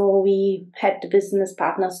relationship. So we had the business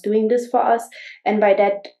partners doing this for us, and by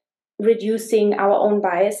that reducing our own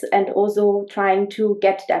bias and also trying to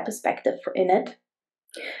get their perspective in it.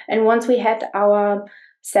 And once we had our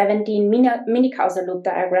 17 mini causal loop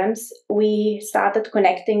diagrams, we started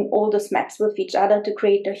connecting all those maps with each other to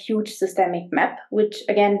create a huge systemic map, which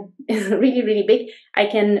again is really, really big. I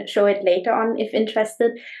can show it later on if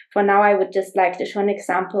interested. For now, I would just like to show an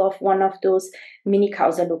example of one of those mini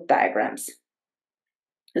causal loop diagrams.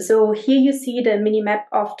 So here you see the mini map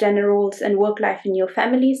of gender roles and work life in your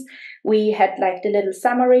families. We had like the little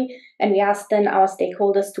summary, and we asked then our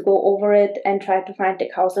stakeholders to go over it and try to find the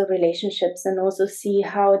causal relationships and also see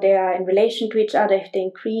how they are in relation to each other, if they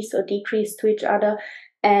increase or decrease to each other,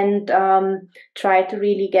 and try to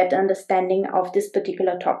really get understanding of this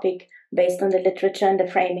particular topic based on the literature and the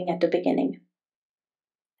framing at the beginning.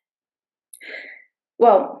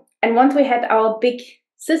 Well, and once we had our big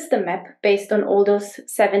system map based on all those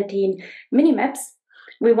 17 mini maps,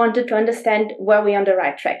 we wanted to understand, were we on the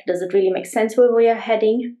right track? Does it really make sense where we are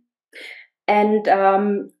heading? And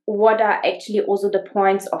what are actually also the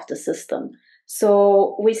points of the system?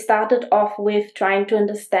 So we started off with trying to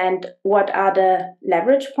understand what are the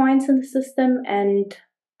leverage points in the system, and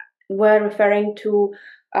we're referring to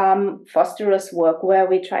Foster's work, where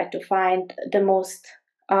we tried to find the most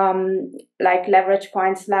like leverage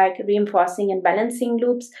points like reinforcing and balancing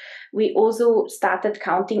loops. We also started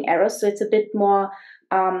counting errors, so it's a bit more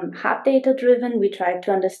hard data driven. We tried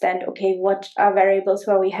to understand, okay, what are variables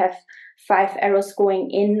where we have 5 errors going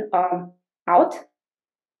in or out.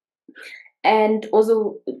 And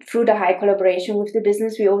also through the high collaboration with the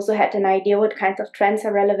business, we also had an idea what kinds of trends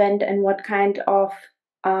are relevant and what kind of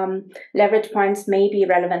leverage points may be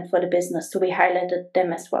relevant for the business. So we highlighted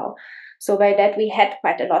them as well. So by that, we had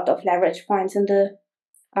quite a lot of leverage points in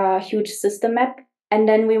the huge system map. And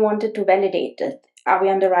then we wanted to validate it. Are we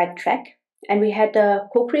on the right track? And we had a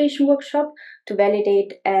co-creation workshop to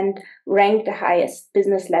validate and rank the highest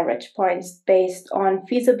business leverage points based on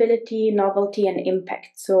feasibility, novelty, and impact.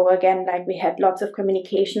 So again, like we had lots of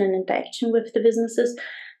communication and interaction with the businesses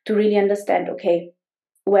to really understand, okay,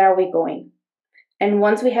 where are we going? And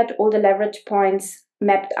once we had all the leverage points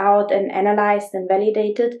mapped out and analyzed and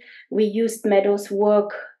validated, we used Meadows'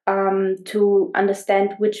 work to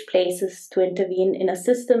understand which places to intervene in a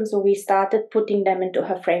system. So we started putting them into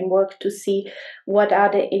her framework to see what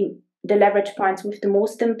are the leverage points with the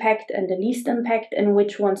most impact and the least impact, and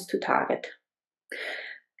which ones to target.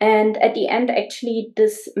 And at the end, actually,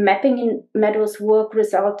 this mapping in Meadows' work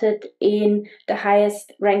resulted in the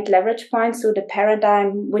highest ranked leverage points, so the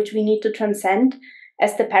paradigm which we need to transcend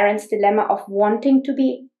as the parent's dilemma of wanting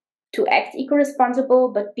to act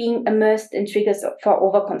eco-responsible, but being immersed in triggers for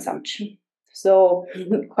overconsumption. So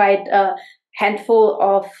quite a handful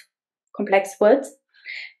of complex words.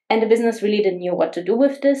 And the business really didn't know what to do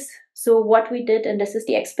with this. So what we did, and this is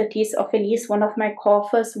the expertise of Elise, one of my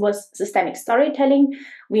co-authors, was systemic storytelling.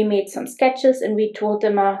 We made some sketches and we told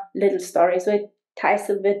them a little story. So it ties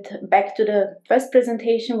a bit back to the first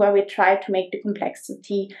presentation where we tried to make the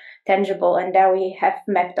complexity tangible. And there we have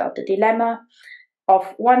mapped out the dilemma of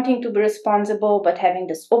wanting to be responsible, but having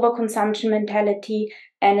this overconsumption mentality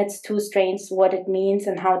and its two strains, what it means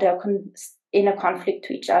and how they're in a conflict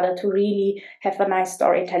to each other to really have a nice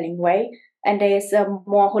storytelling way. And there is a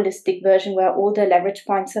more holistic version where all the leverage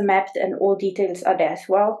points are mapped and all details are there as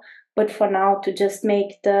well. But for now, to just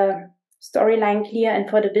make the storyline clear and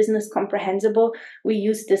for the business comprehensible, we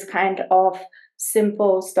use this kind of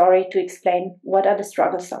simple story to explain what are the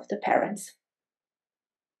struggles of the parents.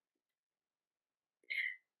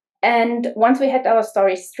 And once we had our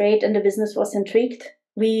story straight and the business was intrigued,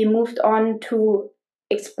 we moved on to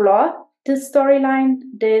explore this storyline,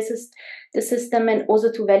 the system, and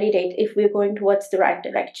also to validate if we're going towards the right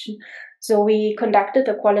direction. So we conducted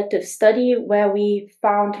a qualitative study where we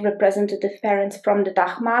found representative parents from the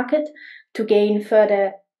DACH market to gain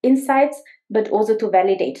further insights, but also to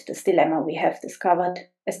validate this dilemma we have discovered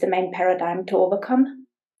as the main paradigm to overcome.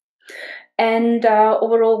 And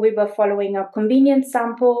overall, we were following a convenience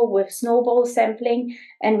sample with snowball sampling,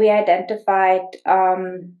 and we identified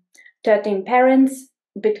 13 parents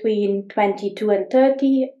between 22 and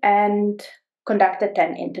 30 and conducted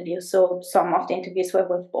 10 interviews. So some of the interviews were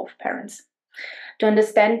with both parents. To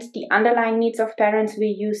understand the underlying needs of parents, we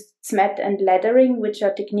used SMET and laddering, which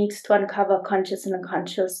are techniques to uncover conscious and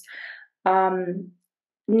unconscious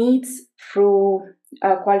needs through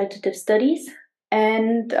qualitative studies,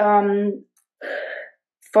 and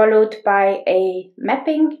followed by a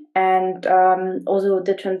mapping and also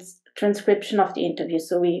the transcription of the interview.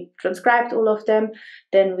 So we transcribed all of them,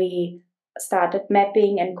 then we started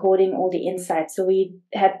mapping and coding all the insights. So we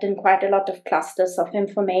had then quite a lot of clusters of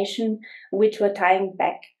information which were tying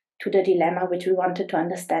back to the dilemma which we wanted to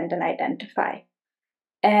understand and identify.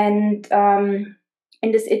 And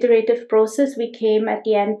in this iterative process, we came at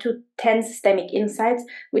the end to 10 systemic insights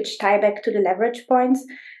which tie back to the leverage points,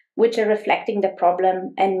 which are reflecting the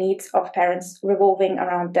problem and needs of parents revolving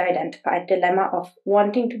around the identified dilemma of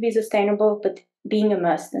wanting to be sustainable but being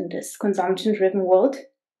immersed in this consumption-driven world.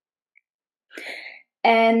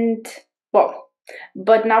 And well,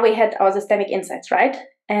 but now we had our systemic insights, right?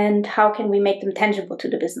 And how can we make them tangible to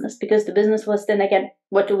the business? Because the business was then again,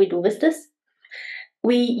 what do we do with this?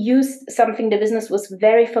 We used something the business was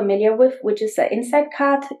very familiar with, which is an insight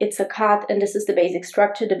card. It's a card, and this is the basic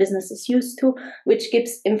structure the business is used to, which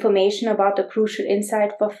gives information about the crucial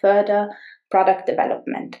insight for further product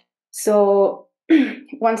development. So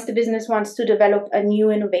once the business wants to develop a new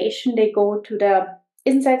innovation, they go to the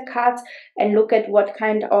insight cards and look at what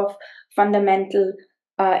kind of fundamental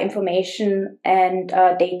information and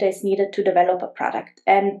data is needed to develop a product.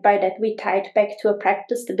 And by that, we tied back to a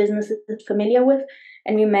practice the business is familiar with,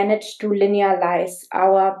 and we managed to linearize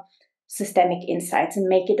our systemic insights and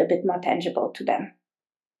make it a bit more tangible to them.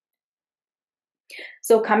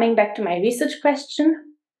 So coming back to my research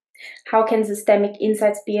question, how can systemic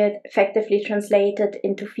insights be effectively translated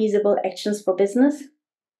into feasible actions for business?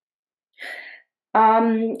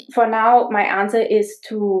 For now, my answer is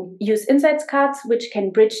to use insights cards, which can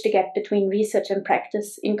bridge the gap between research and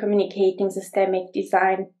practice in communicating systemic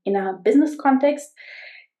design in a business context.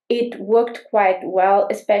 It worked quite well,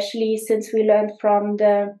 especially since we learned from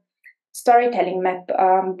the storytelling map,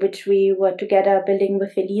 which we were together building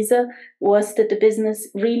with Elise, was that the business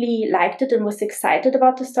really liked it and was excited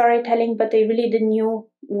about the storytelling, but they really didn't know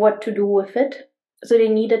what to do with it. So they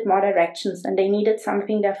needed more directions and they needed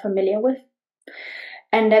something they're familiar with.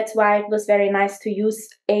 And that's why it was very nice to use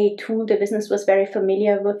a tool the business was very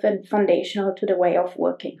familiar with and foundational to the way of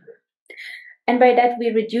working. And by that,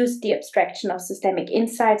 we reduced the abstraction of systemic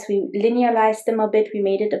insights, we linearized them a bit, we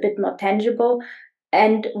made it a bit more tangible,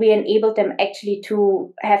 and we enabled them actually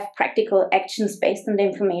to have practical actions based on the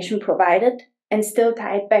information provided and still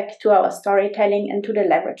tie it back to our storytelling and to the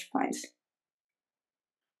leverage points.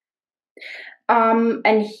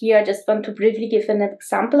 And here I just want to briefly give an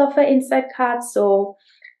example of an insight card. So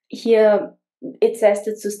here it says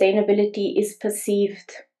that sustainability is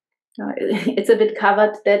perceived, it's a bit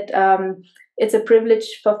covered, that it's a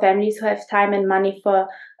privilege for families who have time and money for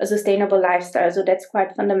a sustainable lifestyle. So that's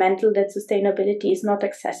quite fundamental, that sustainability is not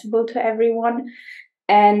accessible to everyone.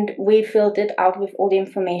 And we filled it out with all the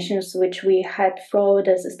information which we had through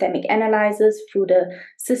the systemic analysis, through the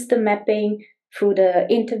system mapping, through the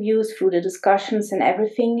interviews, through the discussions and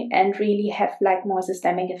everything, and really have like more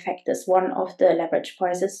systemic effect as one of the leverage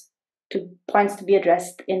points to be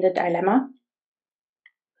addressed in the dilemma.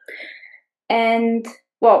 And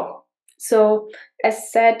well, so as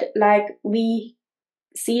said, like we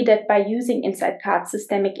see that by using insight cards,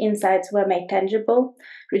 systemic insights were made tangible,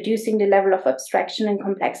 reducing the level of abstraction and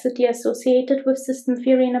complexity associated with system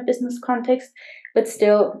theory in a business context. But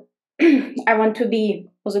still, I want to be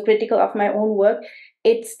also critical of my own work.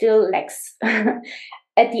 It still lacks.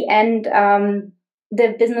 At the end,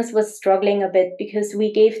 the business was struggling a bit because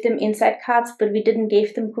we gave them insight cards, but we didn't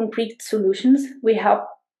give them concrete solutions. We help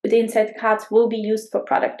the insight cards will be used for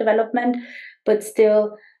product development, but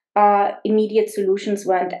still immediate solutions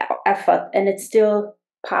weren't offered, and it's still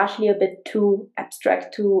partially a bit too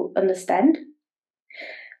abstract to understand.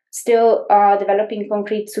 Still, developing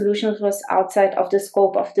concrete solutions was outside of the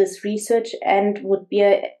scope of this research and would be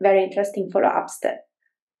a very interesting follow-up step.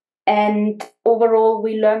 And overall,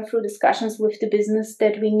 we learned through discussions with the business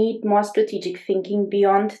that we need more strategic thinking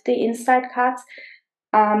beyond the insight cards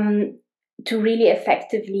to really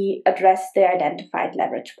effectively address the identified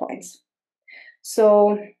leverage points.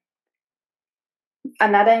 So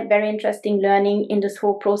another very interesting learning in this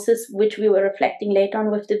whole process, which we were reflecting later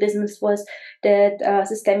on with the business, was that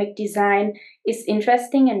systemic design is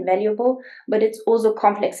interesting and valuable, but it's also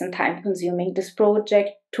complex and time consuming. This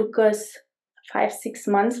project took us 5-6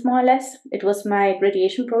 months, more or less. It was my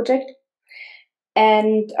graduation project.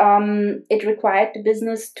 And it required the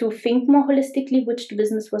business to think more holistically, which the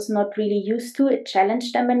business was not really used to. It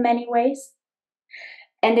challenged them in many ways.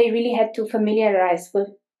 And they really had to familiarize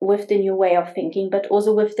with the new way of thinking, but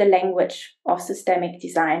also with the language of systemic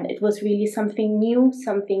design. It was really something new,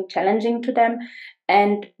 something challenging to them.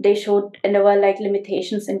 And they showed, and there were like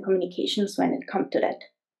limitations in communications when it comes to that.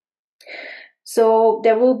 So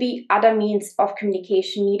there will be other means of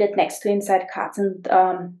communication needed next to insight cards and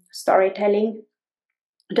storytelling,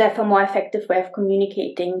 to have a more effective way of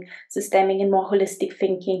communicating systemic and more holistic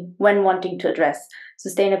thinking when wanting to address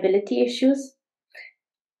sustainability issues.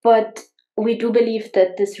 But we do believe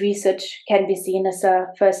that this research can be seen as a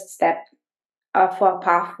first step for a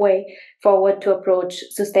pathway forward to approach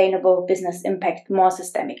sustainable business impact more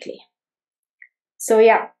systemically. So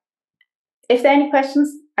yeah, if there are any questions,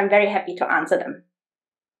 I'm very happy to answer them.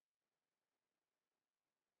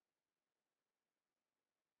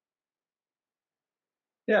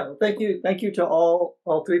 Yeah, well, thank you to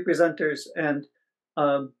all three presenters. And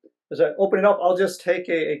as I open it up, I'll just take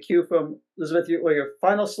a cue from Elizabeth, your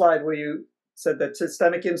final slide, where you said that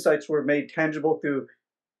systemic insights were made tangible through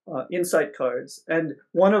insight cards. And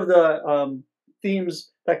one of the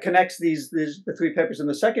themes that connects the three papers in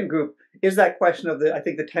the second group is that question of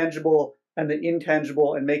the tangible and the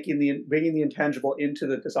intangible, and bringing the intangible into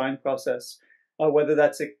the design process, whether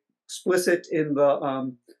that's explicit in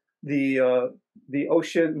the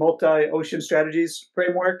multi-ocean strategies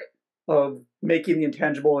framework of making the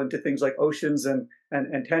intangible into things like oceans and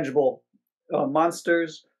tangible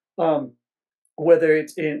monsters, whether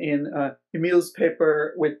it's in Emile's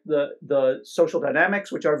paper with the social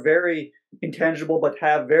dynamics, which are very intangible but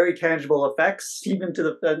have very tangible effects, even to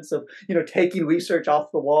the sense of taking research off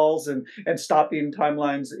the walls and stopping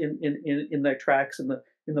timelines in their tracks in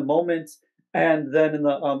the moment. And then in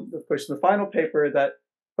of course in the final paper, that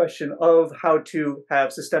question of how to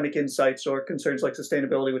have systemic insights or concerns like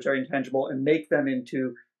sustainability, which are intangible, and make them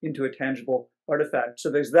into a tangible artifact. So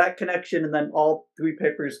there's that connection, and then all three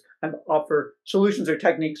papers offer solutions or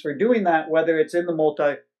techniques for doing that, whether it's in the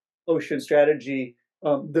multi-ocean strategy,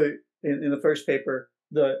 in the first paper,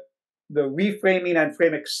 the reframing and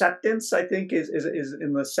frame acceptance, I think, is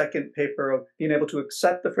in the second paper, of being able to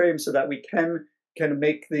accept the frame so that we can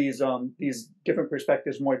make these different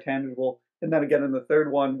perspectives more tangible. And then again in the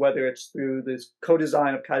third one, whether it's through this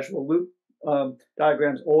co-design of causal loop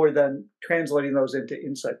diagrams, or then translating those into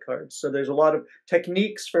insight cards. So there's a lot of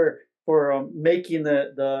techniques for making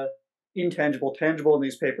the intangible tangible in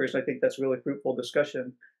these papers. I think that's a really fruitful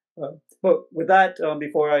discussion. But with that,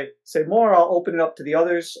 before I say more, I'll open it up to the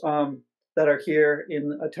others that are here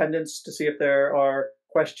in attendance to see if there are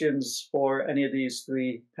questions for any of these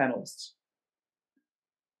three panelists.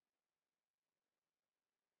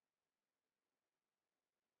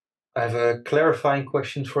 I have a clarifying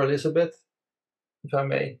question for Elizabeth, if I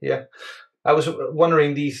may. Yeah, I was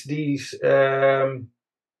wondering these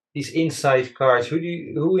insight cards.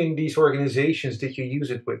 Who in these organizations did you use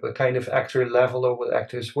it with? What kind of actor level, or what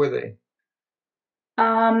actors were they?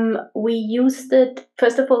 We used it,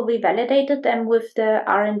 first of all, we validated them with the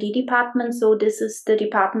R&D department. So this is the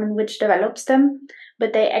department which develops them,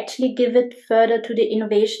 but they actually give it further to the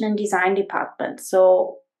innovation and design department.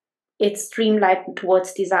 So it's streamlined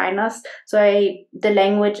towards designers. So the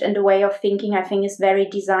language and the way of thinking, I think, is very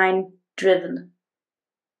design driven.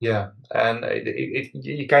 Yeah, and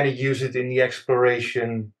you kind of use it in the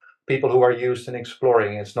exploration, people who are used in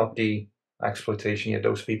exploring. It's not the exploitation yet.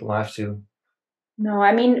 Those people have to. No,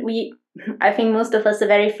 I mean, I think most of us are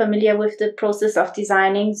very familiar with the process of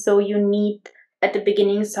designing. So you need at the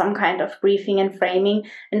beginning some kind of briefing and framing,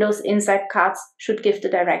 and those insight cards should give the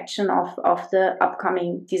direction of the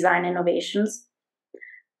upcoming design innovations.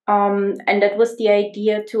 And that was the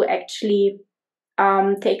idea, to actually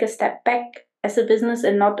take a step back as a business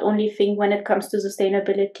and not only think when it comes to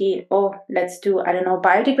sustainability, oh, let's do, I don't know,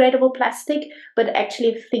 biodegradable plastic, but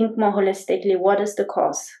actually think more holistically, what is the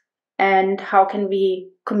cause? And how can we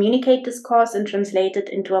communicate this cause and translate it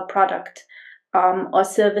into a product or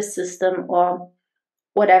service system or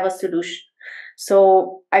whatever solution?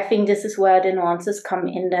 So I think this is where the nuances come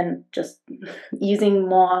in than just using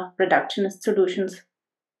more reductionist solutions.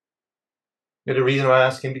 Yeah, the reason I'm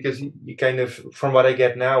asking, because you kind of, from what I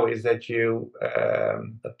get now, is that you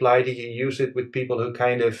use it with people who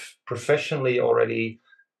kind of professionally already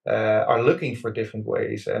are looking for different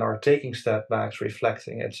ways and are taking step backs,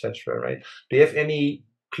 reflecting, etc. Right? Do you have any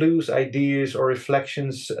clues, ideas, or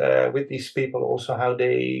reflections with these people? Also, how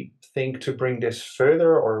they think to bring this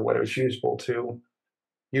further, or whether it's useful to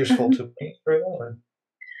bring it further? Or?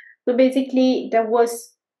 So basically, there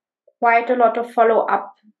was quite a lot of follow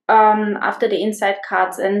up after the insight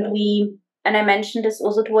cards, and I mentioned this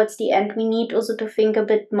also towards the end. We need also to think a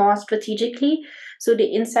bit more strategically. So the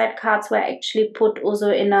insight cards were actually put also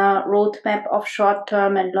in a roadmap of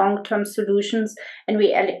short-term and long-term solutions, and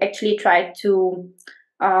we actually tried to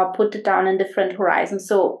put it down in different horizons.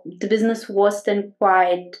 So the business was then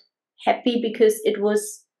quite happy because it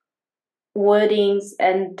was wordings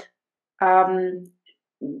and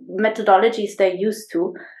methodologies they're used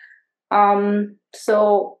to.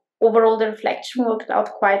 So overall, the reflection worked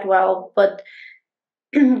out quite well. But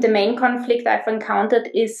the main conflict I've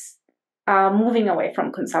encountered is moving away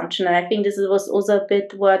from consumption. And I think this was also a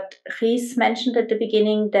bit what Ries mentioned at the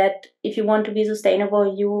beginning, that if you want to be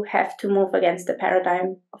sustainable, you have to move against the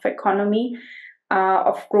paradigm of economy,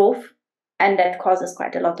 of growth. And that causes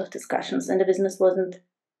quite a lot of discussions. And the business wasn't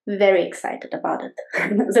very excited about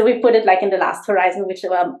it. So we put it like in the last horizon, which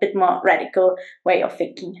is a bit more radical way of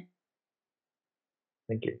thinking.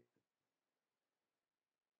 Thank you.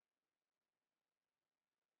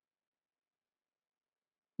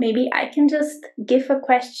 Maybe I can just give a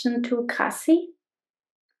question to Krasi.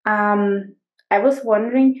 I was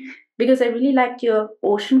wondering, because I really liked your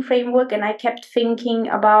ocean framework, and I kept thinking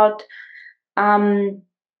about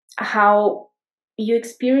how your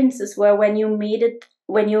experiences were when you made it,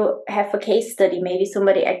 when you have a case study, maybe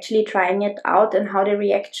somebody actually trying it out, and how the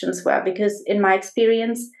reactions were. Because in my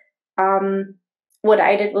experience, what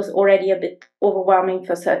I did was already a bit overwhelming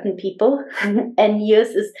for certain people, and yours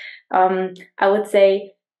is, I would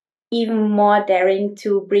say, even more daring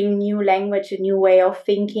to bring new language, a new way of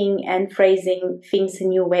thinking and phrasing things in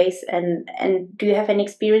new ways. And do you have any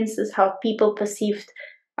experiences how people perceived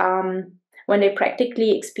when they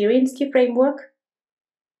practically experienced your framework?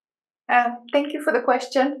 Thank you for the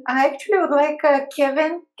question. I actually would like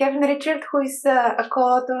Kevin Richard, who is a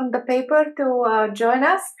co-author on the paper, to join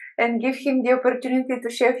us and give him the opportunity to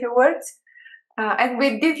share a few words. And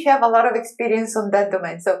we did have a lot of experience on that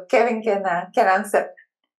domain, so Kevin can answer.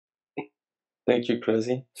 Thank you,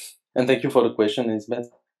 Krasi, and thank you for the question,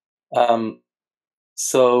 Isabeth.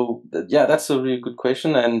 So yeah, that's a really good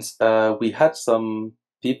question, and we had some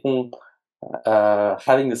people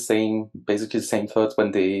having basically the same thoughts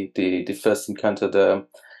when they first encountered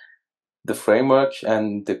the framework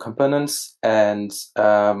and the components, and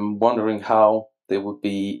wondering how they would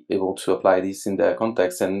be able to apply these in their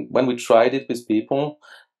context. And when we tried it with people,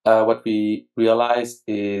 what we realized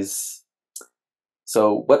is,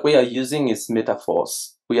 so what we are using is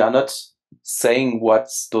metaphors. We are not saying what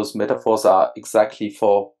those metaphors are exactly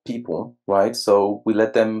for people, right? So we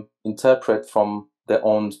let them interpret from their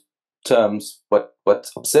own terms what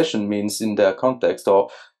obsession means in their context, or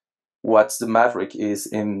what the maverick is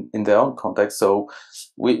in their own context. So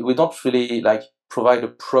we don't really like provide a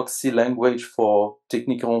proxy language for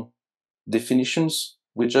technical definitions.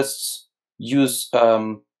 We just use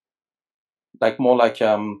a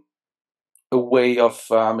way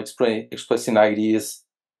of expressing ideas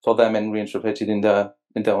for them and reinterpret it in their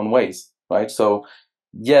own ways, right? So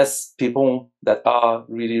yes, people that are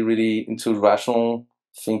really, really into rational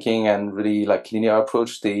thinking and really like linear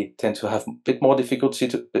approach, they tend to have a bit more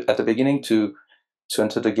difficulty at the beginning to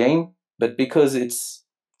enter the game. But because it's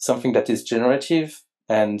something that is generative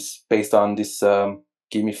and based on this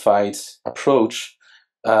gamified approach,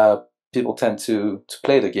 people tend to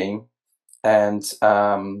play the game, and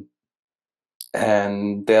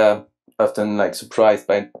they're often like surprised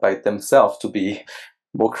by themselves to be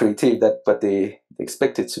more creative than what they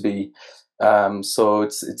expected to be. So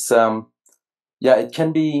it's it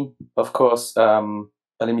can be, of course, a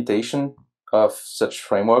limitation of such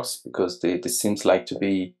frameworks, because they seems like to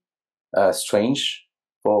be strange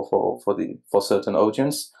for certain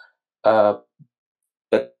audience, but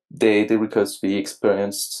they require to be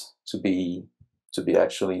experienced to be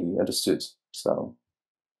actually understood. So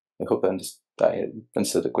I hope I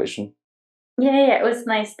answered the question. Yeah, it was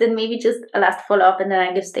nice. Then maybe just a last follow-up, and then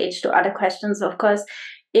I give stage to other questions, of course,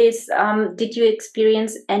 is did you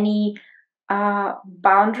experience any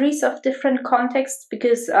boundaries of different contexts?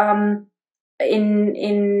 Because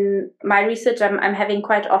in my research, I'm having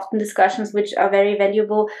quite often discussions which are very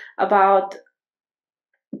valuable about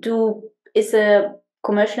is a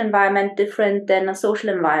commercial environment different than a social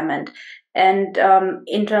environment? And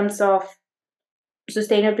in terms of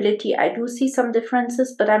sustainability, I do see some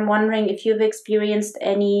differences, but I'm wondering if you've experienced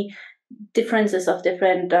any differences of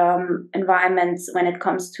different environments when it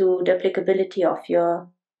comes to the applicability of your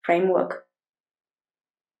framework?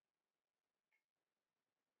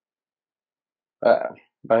 I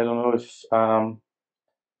don't know if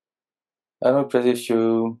I don't know, Prezi, if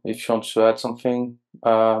you want to add something,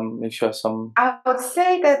 if you have some. I would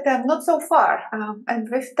say that not so far, and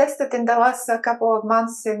we've tested in the last couple of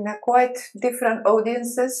months in quite different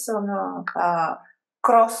audiences on a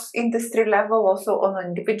cross-industry level, also on an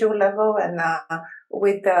individual level, and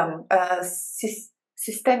with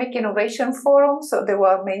systemic innovation forum. So there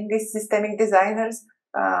were mainly systemic designers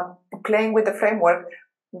playing with the framework,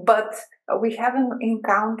 but we haven't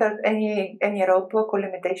encountered any roadblock or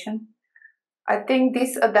limitation. I think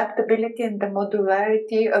this adaptability and the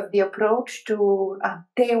modularity of the approach to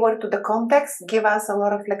tailor to the context give us a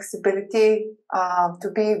lot of flexibility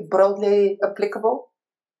to be broadly applicable.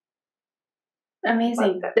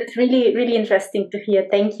 Amazing. That's really, really interesting to hear.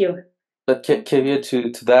 Thank you. But caveat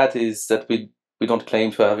to that is that we don't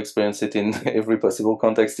claim to have experienced it in every possible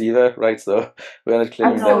context either, right? So we're not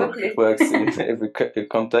claiming that it works in every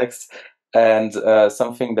context. And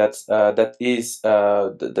something that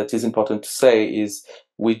is important to say is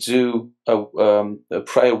we do a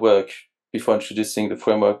prior work before introducing the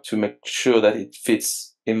framework to make sure that it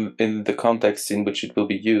fits in the context in which it will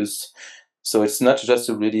be used. So it's not just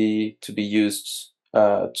a ready to be used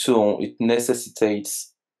tool. It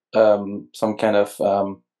necessitates some kind of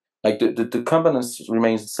like the components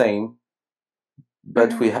remains the same,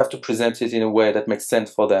 but we have to present it in a way that makes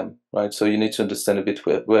sense for them, right? So you need to understand a bit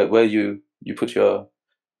where you put your,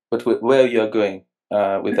 but where you are going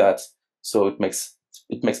with that. So it makes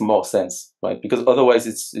more sense, right? Because otherwise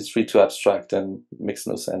it's free to abstract and it makes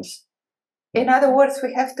no sense. In other words,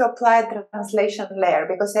 we have to apply the translation layer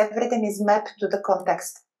because everything is mapped to the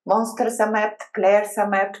context. Monsters are mapped, players are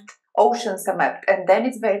mapped, oceans are mapped, and then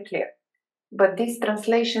it's very clear. But this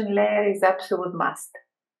translation layer is absolute must.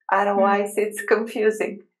 Otherwise, it's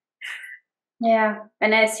confusing. Yeah,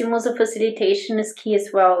 and I assume also facilitation is key as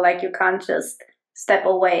well. Like you can't just step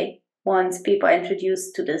away once people are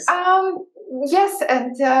introduced to this. Yes,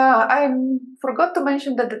 and I forgot to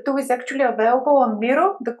mention that the tool is actually available on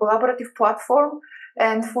Miro, the collaborative platform.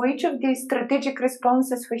 And for each of these strategic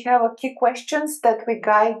responses, we have a key questions that we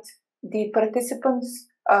guide the participants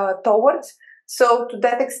towards. So to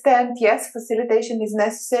that extent, yes, facilitation is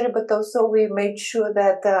necessary, but also we made sure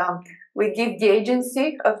that we give the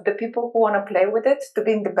agency of the people who want to play with it to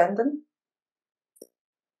be independent.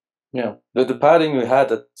 Yeah, the paradigm we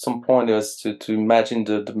had at some point was to imagine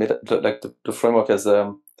the framework as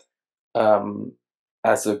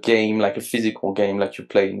a game, like a physical game, like you're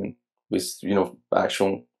playing with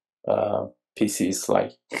actual PCs,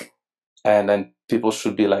 like, and then people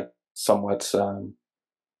should be like somewhat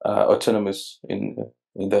autonomous in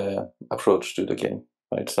their approach to the game,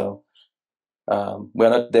 right? So we're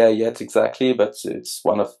not there yet exactly, but it's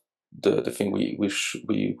one of the thing we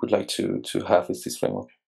would like to have is this framework.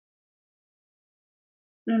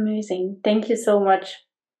 Amazing. Thank you so much.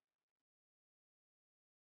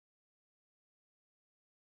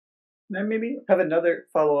 And maybe have another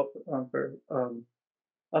follow-up on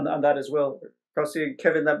that as well, Krasi and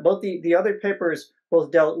Kevin, that both the other papers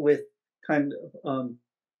both dealt with kind of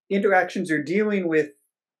interactions or dealing with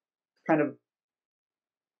kind of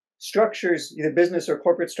structures, either business or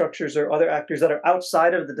corporate structures or other actors that are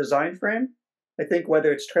outside of the design frame. I think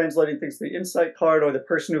whether it's translating things to the insight card or the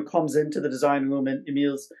person who comes into the design room in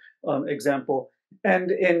Emile's example.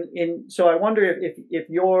 And so I wonder if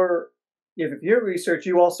your research,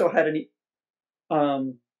 you also had any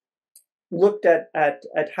looked at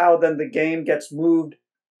how then the game gets moved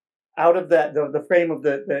out of the frame of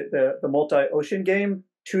the multi-ocean game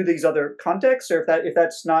to these other contexts, or if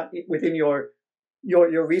that's not within your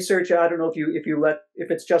research. I don't know if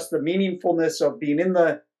it's just the meaningfulness of being in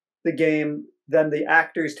the game, then the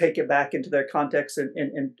actors take it back into their context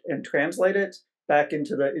and translate it back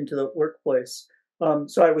into the workplace.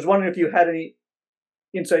 So I was wondering if you had any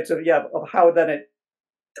insights of how then it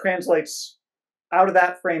translates out of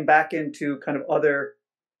that frame back into kind of other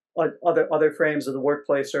frames of the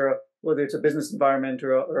workplace, or whether it's a business environment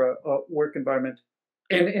or a work environment.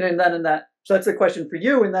 And then in that, so that's the question for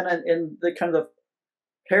you. And then in the kind of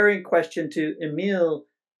pairing question to Emile,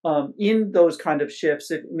 in those kind of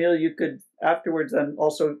shifts, if Emile, you could afterwards then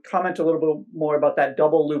also comment a little bit more about that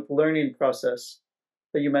double loop learning process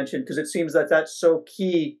that you mentioned, because it seems that that's so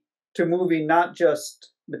key to moving not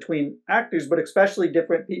just between actors, but especially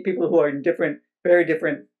different people who are in very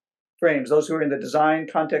different frames, those who are in the design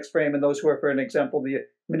context frame and those who are, for an example, the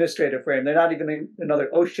administrative frame. They're not even in another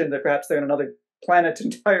ocean, perhaps they're in another planet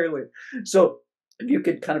entirely. So if you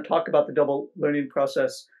could kind of talk about the double learning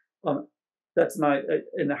process, that's my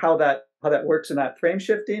and how that works in that frame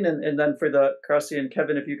shifting, and then for the Krasi and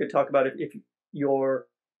Kevin, if you could talk about if your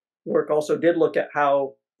work also did look at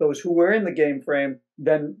how those who were in the game frame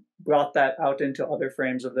then brought that out into other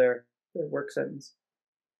frames of their work settings.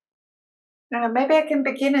 Maybe I can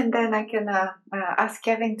begin and then I can ask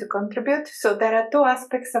Kevin to contribute. So there are two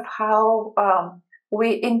aspects of how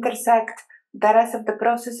we intersect the rest of the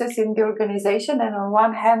processes in the organization. And on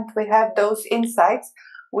one hand, we have those insights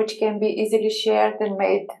which can be easily shared and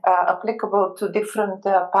made applicable to different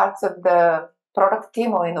parts of the product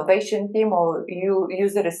team or innovation team or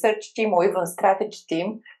user research team or even strategy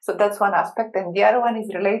team. So that's one aspect. And the other one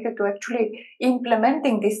is related to actually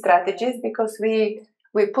implementing these strategies, because we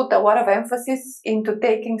put a lot of emphasis into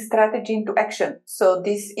taking strategy into action. So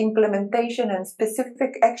this implementation and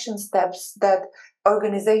specific action steps that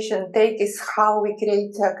organization take is how we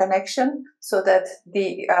create a connection so that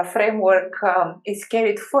the framework is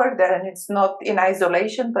carried further and it's not in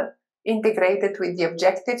isolation, but integrated with the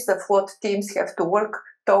objectives of what teams have to work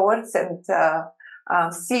towards and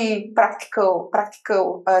see practical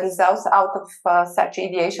results out of such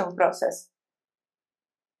ideation process.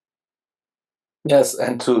 Yes,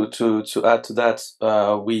 and to add to that,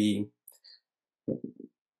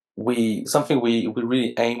 something we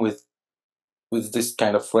really aim with this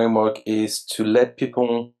kind of framework is to let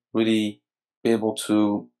people really be able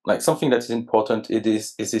to, like, something that is important. It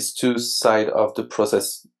is this two side of the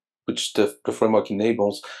process which the framework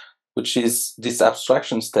enables, which is this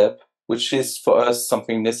abstraction step, which is for us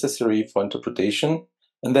something necessary for interpretation,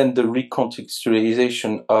 and then the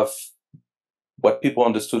recontextualization of what people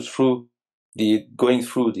understood through going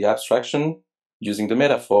through the abstraction, using the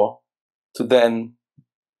metaphor, to then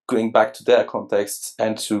going back to their context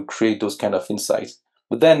and to create those kind of insights.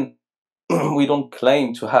 But then we don't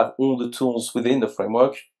claim to have all the tools within the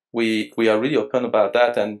framework. We are really open about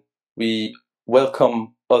that, and we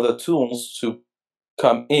welcome other tools to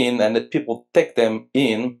come in and let people take them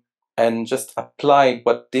in and just apply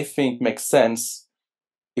what they think makes sense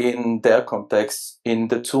in their context, in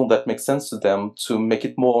the tool that makes sense to them, to make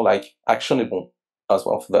it more like actionable as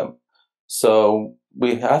well for them. So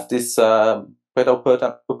we have this quite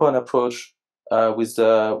open approach with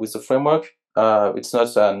the framework. It's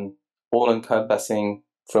not an all-encompassing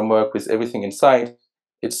framework with everything inside.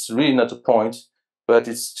 It's really not the point, but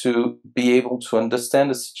it's to be able to understand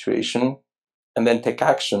the situation and then take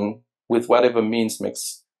action with whatever means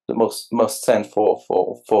makes the most sense for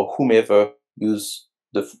whomever use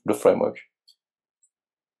the framework.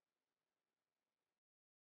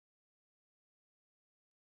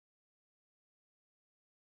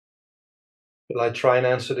 Will I try and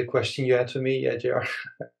answer the question you had to me, JR?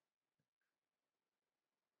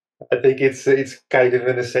 I think it's kind of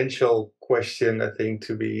an essential question, I think,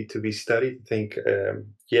 to be studied. I think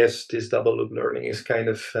yes, this double loop learning is kind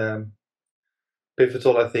of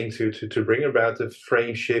pivotal, I think, to bring about the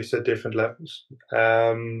frame shifts at different levels.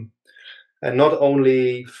 And not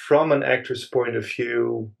only from an actor's point of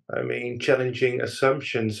view, I mean, challenging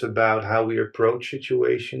assumptions about how we approach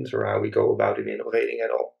situations or how we go about innovating at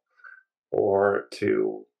all, or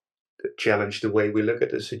to challenge the way we look at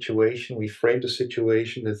the situation, we frame the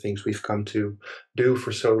situation, the things we've come to do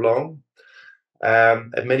for so long,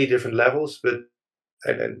 at many different levels. But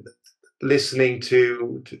and listening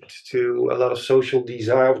to a lot of social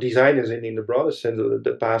designers in the broader sense of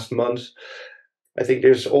the past months, I think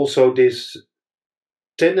there's also this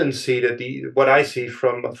tendency that what I see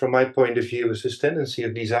from my point of view is this tendency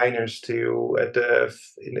of designers to in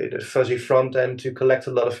the fuzzy front end to collect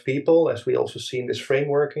a lot of people, as we also see in this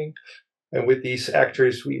frameworking. And with these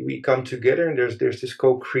actors, we come together, and there's this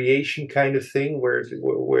co-creation kind of thing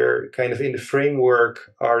where kind of in the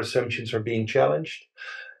framework our assumptions are being challenged.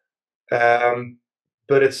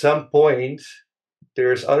 But at some point,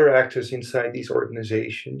 there's other actors inside these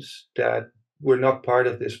organizations that were not part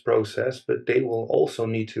of this process, but they will also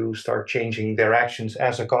need to start changing their actions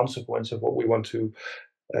as a consequence of what we want to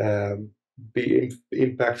be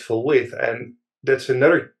impactful with. And that's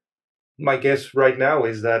another, my guess right now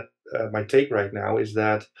is that, my take right now is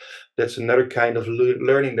that that's another kind of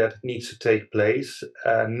learning that needs to take place,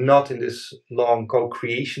 not in this long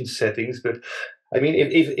co-creation settings, but I mean,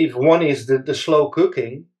 if one is the slow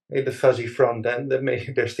cooking in the fuzzy front end, then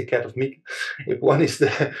maybe there's the cat of Mieke. If one is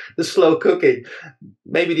the slow cooking,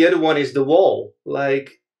 maybe the other one is the wall.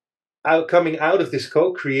 Like, coming out of this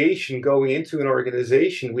co-creation, going into an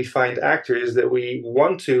organization, we find actors that we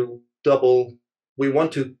want to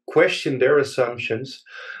question their assumptions,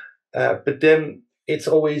 but then it's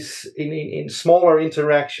always in smaller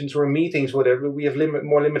interactions or meetings, whatever, we have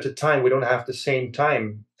more limited time. We don't have the same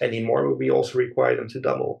time anymore, but we also require them to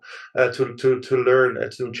double, to learn,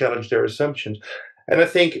 to challenge their assumptions. And I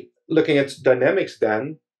think looking at dynamics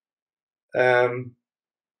then,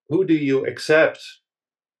 who do you accept?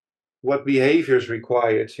 What behaviors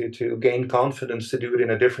required to gain confidence to do it in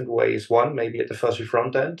a different way is one, maybe at the fuzzy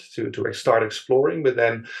front end to start exploring. But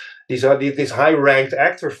then this high ranked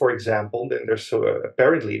actor, for example, then there's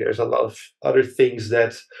apparently there's a lot of other things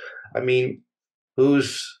that, I mean,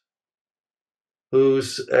 who's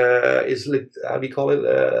is how do you call it,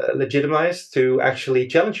 legitimized to actually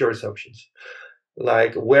challenge your assumptions?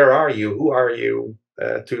 Like, where are you? Who are you?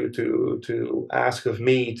 To ask of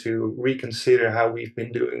me to reconsider how we've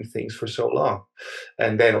been doing things for so long.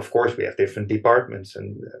 And then, of course, we have different departments,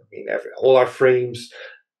 and I mean, all our frames,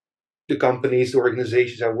 the companies, the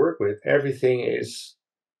organizations I work with, everything is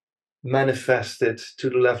manifested to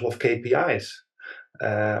the level of KPIs.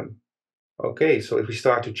 Okay, so if we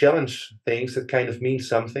start to challenge things, that kind of means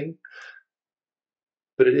something,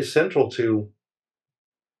 but it is central to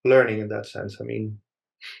learning in that sense. I mean,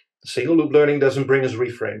 single loop learning doesn't bring us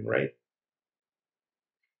reframe, right?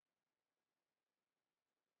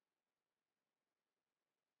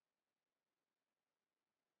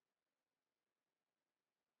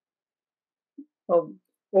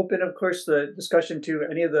 Open, of course, the discussion to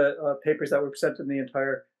any of the papers that were presented in the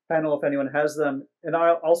entire panel, if anyone has them. And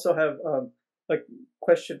I also have a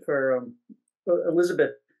question for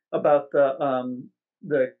Elizabeth about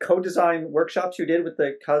the co-design workshops you did with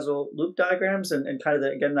the causal loop diagrams and kind of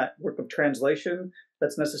again that work of translation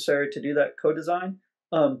that's necessary to do that co-design.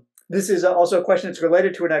 This is also a question that's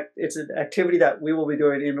related to it's an activity that we will be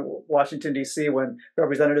doing in Washington, D.C. when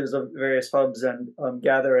representatives of various hubs and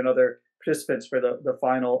gather and other participants for the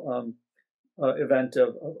final event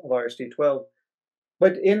of RSD12.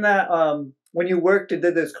 But in that, when you did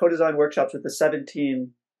those co-design workshops with the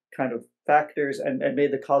 17 kind of factors and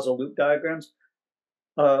made the causal loop diagrams,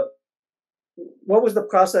 what was the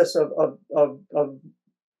process of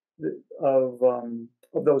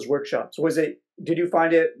those workshops? Did you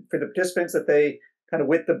find it for the participants that they kind of,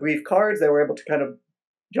 with the brief cards, they were able to kind of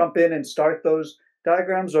jump in and start those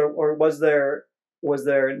diagrams, or was there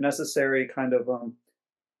necessary kind of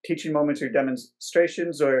teaching moments or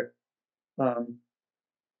demonstrations, or how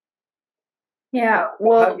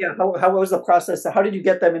was the process? How did you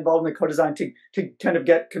get them involved in the co-design to kind of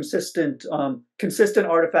get consistent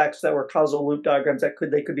artifacts that were causal loop diagrams that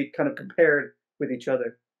they could be kind of compared with each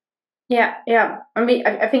other? Yeah. I mean,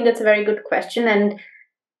 I think that's a very good question. And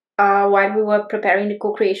while we were preparing the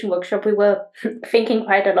co-creation workshop, we were thinking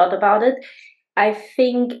quite a lot about it. I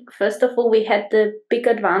think, first of all, we had the big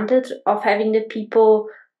advantage of having the people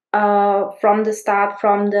from the start,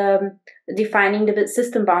 from the defining the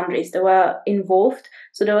system boundaries that were involved.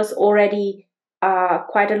 So there was already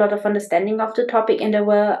quite a lot of understanding of the topic, and they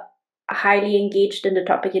were highly engaged in the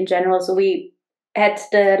topic in general. So we had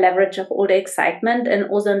the leverage of all the excitement and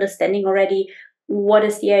also understanding already what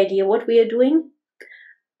is the idea, what we are doing.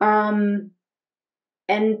 And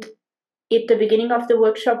at the beginning of the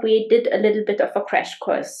workshop, we did a little bit of a crash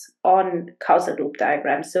course on causal loop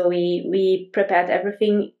diagrams. So we prepared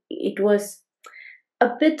everything. It was a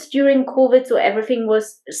bit during COVID, so everything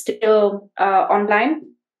was still online.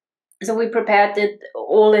 So we prepared it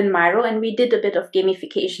all in Miro, and we did a bit of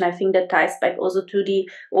gamification. I think that ties back also to the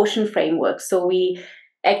Ocean framework. So we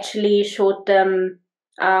actually showed them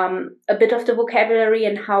a bit of the vocabulary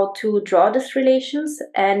and how to draw these relations,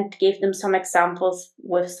 and gave them some examples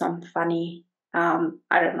with some funny,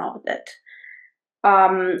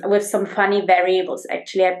 with some funny variables.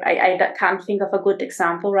 Actually, I can't think of a good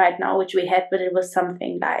example right now which we had, but it was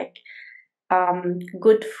something like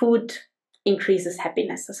good food increases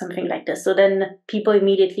happiness or something like this. So then people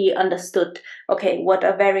immediately understood, okay, what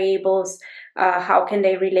are variables? How can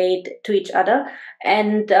they relate to each other?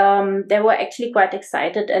 And they were actually quite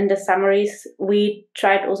excited. And the summaries, we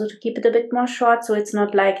tried also to keep it a bit more short. So it's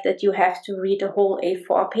not like that you have to read a whole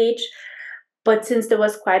A4 page. But since there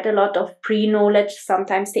was quite a lot of pre-knowledge,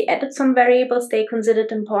 sometimes they added some variables they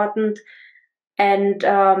considered important. And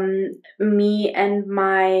me and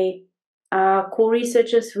my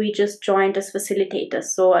co-researchers, we just joined as facilitators.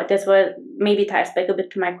 So that's what maybe ties back a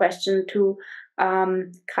bit to my question to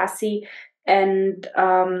Krasi. And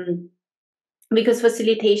because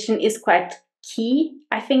facilitation is quite key,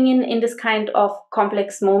 I think, in this kind of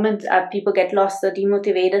complex moment, people get lost or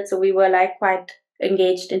demotivated. So we were like quite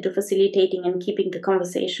engaged into facilitating and keeping the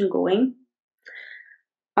conversation going.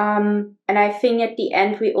 And I think at the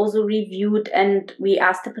end we also reviewed and we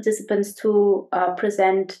asked the participants to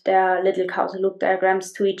present their little causal loop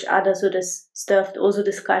diagrams to each other. So this stirred also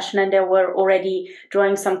discussion, and they were already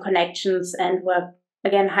drawing some connections and were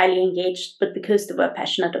again highly engaged, but because they were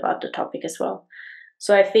passionate about the topic as well.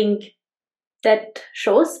 So I think that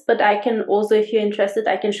shows, but I can also, if you're interested,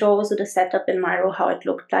 I can show also the setup in Miro, how it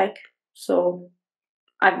looked like. So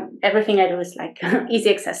everything I do is like easy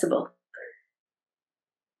accessible.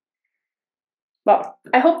 Well,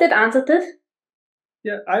 I hope that answered it.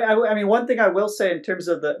 Yeah, I mean, one thing I will say in terms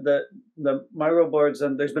of the Miro boards,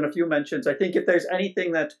 and there's been a few mentions, I think if there's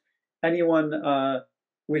anything that anyone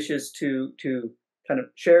wishes to kind of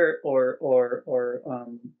share or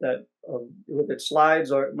that with its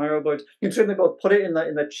slides or Miro boards, you can certainly both put it in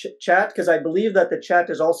the chat, because I believe that the chat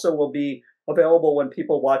is also will be available when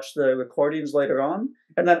people watch the recordings later on,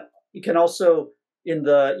 and then you can also, in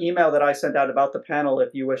the email that I sent out about the panel, if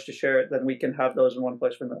you wish to share it, then we can have those in one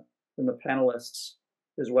place from the panelists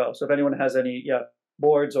as well. So if anyone has any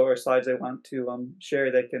boards or slides they want to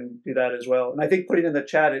share, they can do that as well. And I think putting in the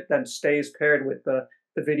chat, it then stays paired with the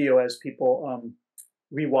video as people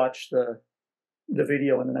rewatch the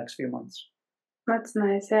video in the next few months. That's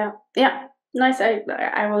nice. Yeah, nice.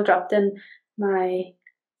 I will drop in my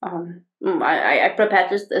I prepared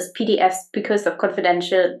this as PDFs because of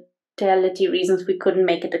confidentiality reasons. We couldn't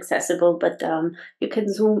make it accessible, but you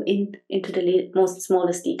can zoom into the most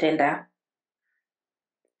smallest detail there.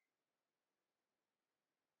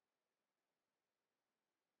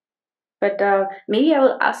 But maybe I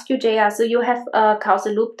will ask you, Jaya, so you have a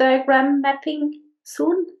causal loop diagram mapping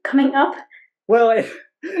soon coming up? Well,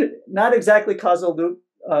 not exactly causal loop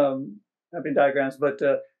mapping diagrams, but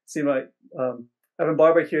see my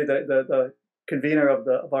Bijl-Brouwer here, the convener of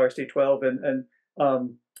RSD12,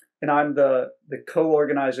 and I'm the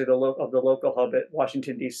co-organizer of the local hub at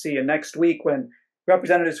Washington D.C. And next week, when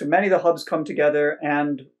representatives from many of the hubs come together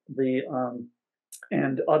and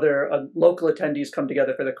other local attendees come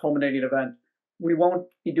together for the culminating event, we won't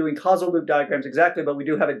be doing causal loop diagrams exactly, but we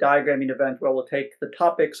do have a diagramming event where we'll take the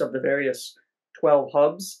topics of the various 12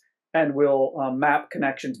 hubs and we'll map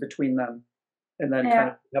connections between them, and then kind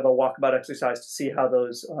of have a walkabout exercise to see how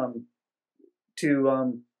those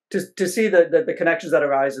to see the connections that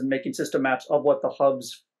arise in making system maps of what the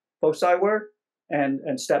hubs foci were,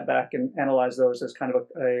 and step back and analyze those as kind of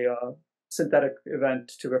a synthetic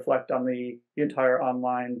event to reflect on the entire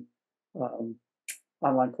online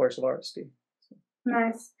course of RSD.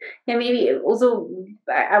 Nice. Yeah, maybe also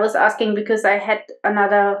I was asking because I had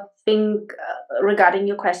another thing regarding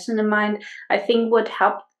your question in mind. I think what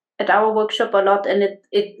helped at our workshop a lot, and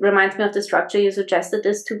it reminds me of the structure you suggested,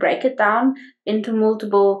 is to break it down into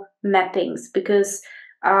multiple mappings, because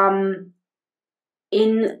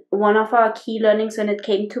in one of our key learnings when it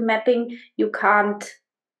came to mapping, you can't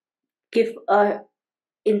give a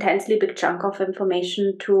intensely big chunk of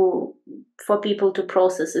information for people to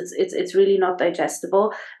process. It's really not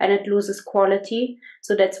digestible, and it loses quality.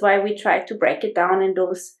 So that's why we try to break it down in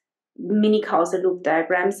those mini causal loop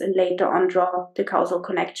diagrams and later on draw the causal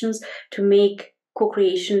connections to make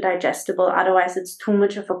co-creation digestible. Otherwise it's too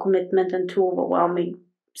much of a commitment and too overwhelming.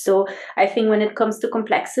 So I think when it comes to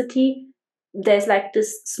complexity, there's like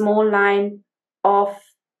this small line of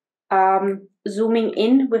zooming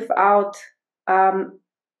in without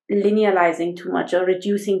linearizing too much or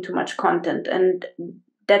reducing too much content. And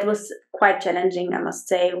that was quite challenging, I must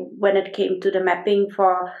say, when it came to the mapping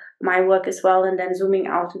for my work as well, and then zooming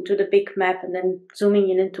out into the big map and then zooming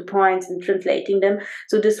in into points and translating them.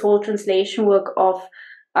 So this whole translation work of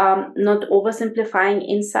not oversimplifying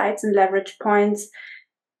insights and leverage points,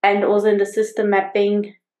 and also in the system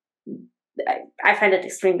mapping, I find it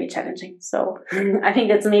extremely challenging. So I think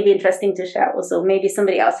that's maybe interesting to share also. Maybe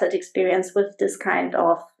somebody else had experience with this kind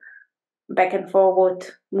of back and forward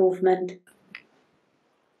movement.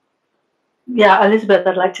 Yeah, Elizabeth,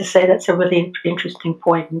 I'd like to say that's a really interesting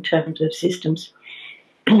point in terms of systems.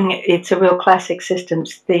 It's a real classic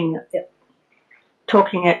systems thing.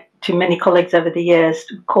 Talking to many colleagues over the years,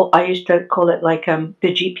 I used to call it like the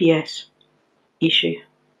GPS issue.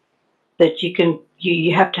 That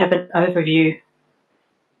you have to have an overview,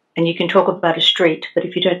 and you can talk about a street, but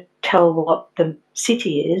if you don't tell what the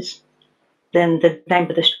city is, then the name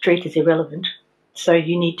of the street is irrelevant. So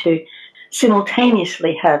you need to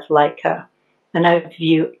simultaneously have like an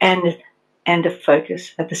overview and a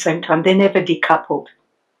focus at the same time. They're never decoupled.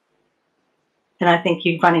 And I think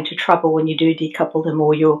you run into trouble when you do decouple them,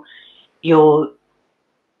 or you're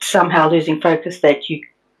somehow losing focus, that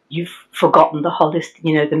you've forgotten the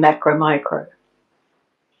holistic, the macro micro.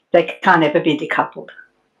 They can't ever be decoupled.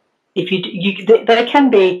 if they can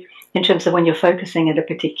be in terms of when you're focusing at a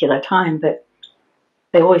particular time, but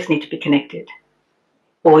they always need to be connected.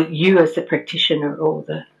 Or you as the practitioner or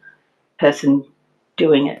the person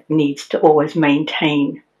doing it needs to always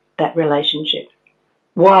maintain that relationship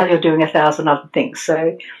while you're doing 1,000 other things.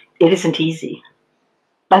 So it isn't easy.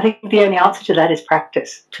 I think the only answer to that is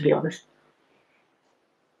practice, to be honest.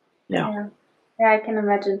 Yeah, I can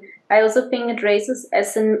imagine. I also think it raises,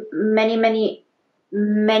 as in many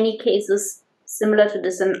cases similar to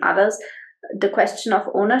this and others, the question of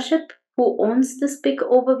ownership. Who owns this big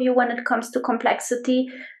overview when it comes to complexity?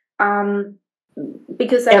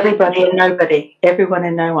 Because everybody and nobody, everyone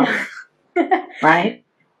and no one, right?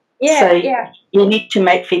 Yeah, so yeah. You need to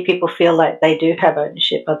make people feel like they do have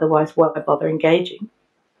ownership, otherwise why bother engaging?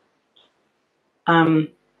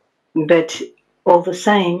 But all the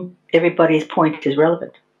same, everybody's point is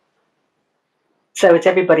relevant. So it's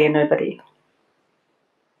everybody and nobody.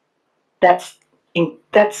 That's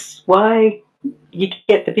why you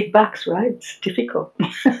get the big bucks, right? It's difficult.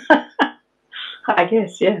 I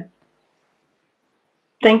guess, yeah.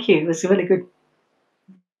 Thank you. It was really good.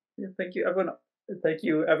 Yeah, thank you, everyone. Thank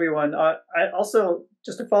you, everyone. I also,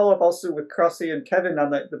 just to follow up also with Krasi and Kevin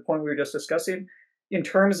on the point we were just discussing, in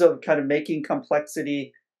terms of kind of making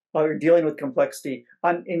complexity or dealing with complexity,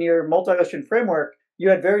 in your multi-ocean framework, you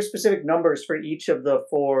had very specific numbers for each of the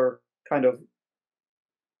 4 kind of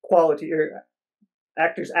quality or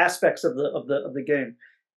aspects of the game.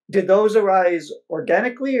 Did those arise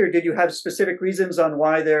organically, or did you have specific reasons on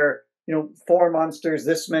why they're 4 monsters,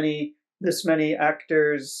 this many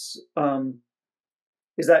actors?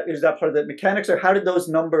 Is that part of the mechanics, or how did those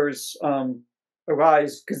numbers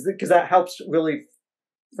arise? Because that helps really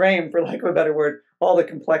frame, for lack of a better word, all the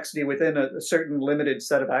complexity within a certain limited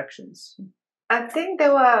set of actions. I think they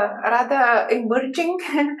were rather emerging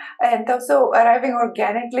and also arriving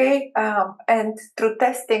organically. And through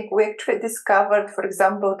testing, we actually discovered, for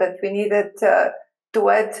example, that we needed to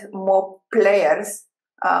add more players,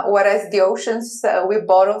 whereas the oceans we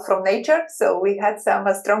borrow from nature. So we had some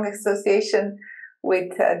strong association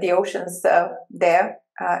with the oceans there.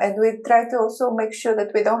 And we try to also make sure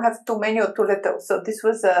that we don't have too many or too little. So this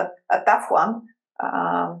was a tough one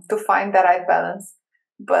to find the right balance.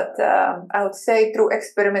 But I would say through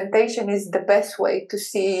experimentation is the best way to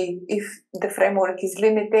see if the framework is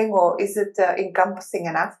limiting or is it encompassing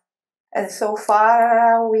enough. And so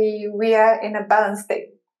far we are in a balanced state.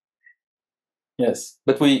 Yes,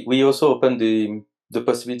 but we also open the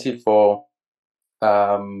possibility for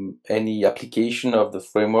any application of the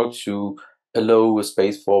framework to allow a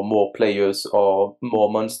space for more players or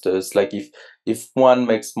more monsters. Like if one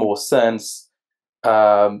makes more sense,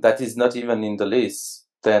 that is not even in the list,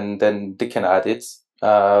 then they can add it.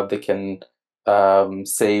 They can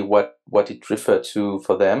say what it refers to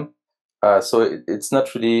for them. So it's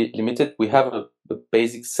not really limited. We have a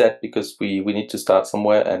basic set because we need to start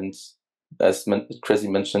somewhere, and as Krasi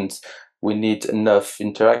mentioned, we need enough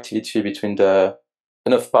interactivity between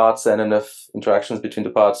enough parts and enough interactions between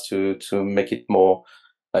the parts to make it more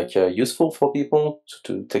like useful for people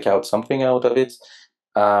to take out something out of it.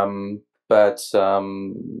 But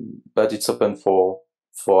it's open for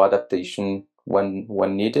adaptation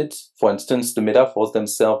when needed. For instance, the metaphors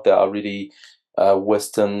themselves, they are really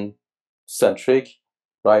Western centric,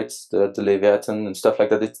 right? The Leviathan and stuff like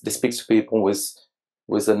that. They speak to people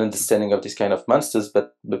with an understanding of this kind of monsters,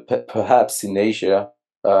 but perhaps in Asia,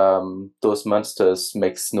 those monsters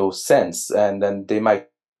makes no sense, and then they might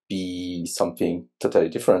be something totally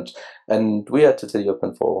different. And we are totally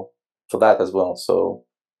open for that as well. So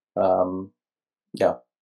yeah.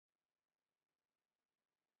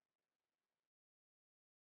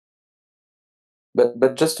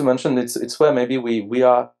 But just to mention, it's where maybe we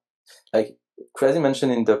are, like Krasi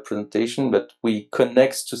mentioned in the presentation, but we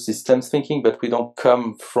connect to systems thinking, but we don't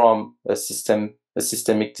come from a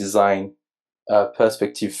systemic design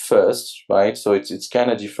perspective first, right? So it's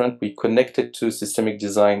kind of different. We connected to systemic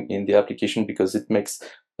design in the application because it makes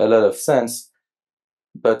a lot of sense.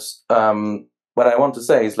 But what I want to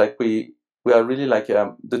say is, like, we are really like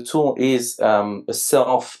the tool is a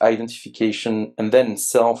self-identification and then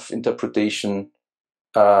self-interpretation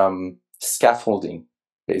scaffolding.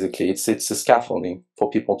 Basically, it's a scaffolding for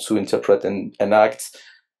people to interpret and act,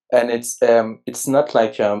 and it's not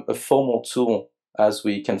like a formal tool as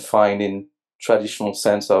we can find in traditional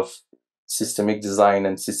sense of systemic design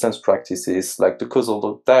and systems practices, like the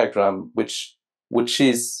causal diagram, which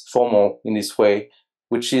is formal in this way,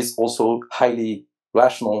 which is also highly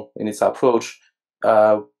rational in its approach.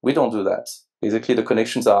 We don't do that. Basically, the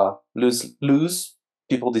connections are loose.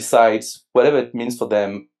 People decide whatever it means for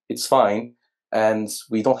them, it's fine. and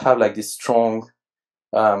we don't have like these strong,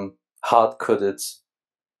 hard-coded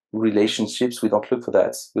relationships. We don't look for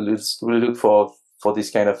that. We look for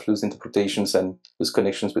these kind of loose interpretations and loose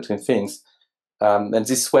connections between things. And this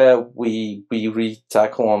is where we really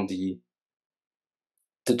tackle on the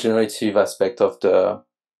generative aspect of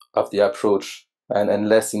the approach, and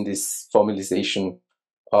less in this formalization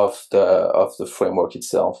of the framework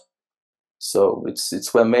itself. So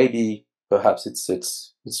it's where maybe perhaps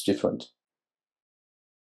it's different.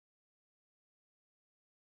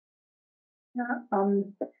 Yeah,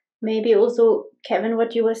 maybe also, Kevin,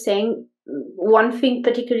 what you were saying, one thing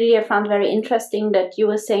particularly I found very interesting, that you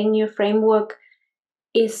were saying your framework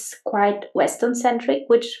is quite Western centric,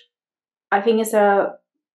 which I think is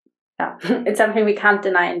it's something we can't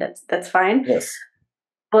deny, and that's fine. Yes.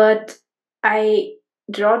 But I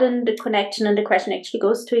draw then the connection, and the question actually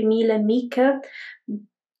goes to Emile and Mieke.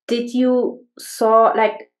 Did you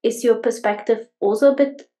is your perspective also a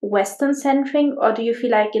bit Western centric, or do you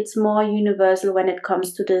feel like it's more universal when it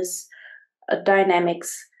comes to this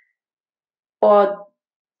dynamics? Or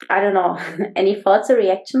I don't know, any thoughts or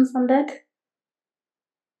reactions on that?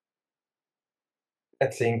 I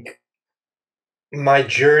think my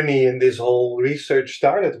journey in this whole research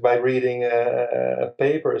started by reading a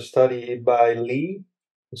paper, a study by Lee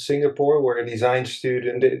in Singapore, where a design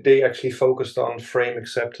student, they actually focused on frame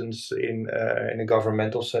acceptance in a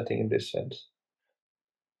governmental setting in this sense.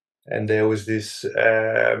 And there was this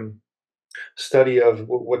study of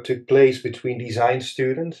what took place between design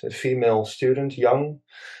students, a female student, young,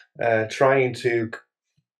 trying to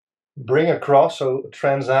bring across or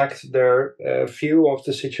transact their view of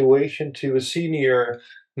the situation to a senior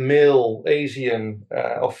male Asian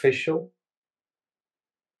official.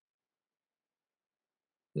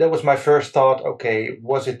 That was my first thought. Okay,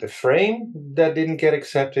 was it the frame that didn't get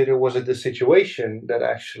accepted, or was it the situation that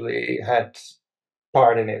actually had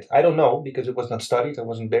part in it? I don't know, because it was not studied, I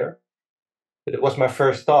wasn't there. But it was my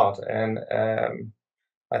first thought, and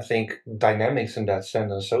I think dynamics in that sense,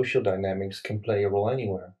 and social dynamics, can play a role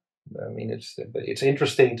anywhere. I mean, it's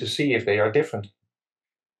interesting to see if they are different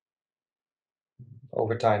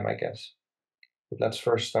over time, I guess. But let's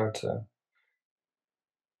first start.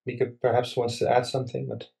 Mieke perhaps wants to add something,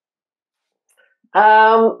 but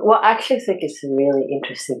well, I actually think it's a really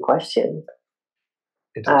interesting question.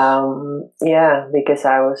 it is. Yeah, because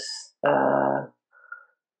I was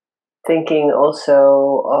thinking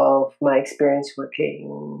also of my experience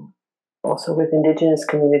working also with Indigenous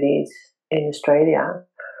communities in Australia,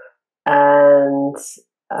 and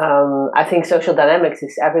I think social dynamics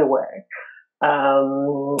is everywhere.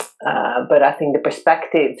 But I think the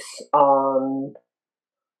perspectives on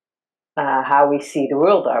how we see the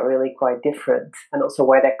world are really quite different, and also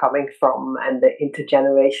where they're coming from, and the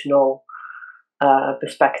intergenerational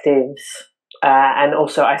perspectives. And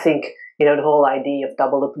also, I think, the whole idea of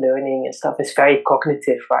double-up learning and stuff is very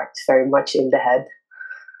cognitive, right? It's very much in the head.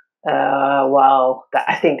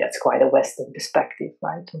 I think that's quite a Western perspective,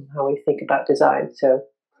 right, on how we think about design. So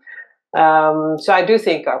I do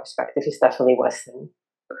think our perspective is definitely Western.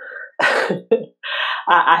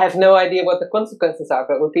 I have no idea what the consequences are,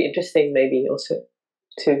 but it would be interesting maybe also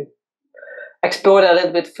to explore that a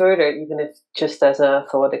little bit further, even if just as a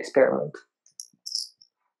thought experiment.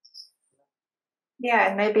 Yeah,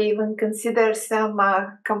 and maybe even consider some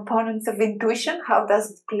components of intuition. How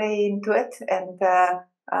does it play into it? And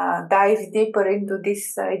dive deeper into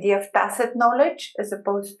this idea of tacit knowledge as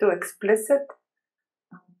opposed to explicit.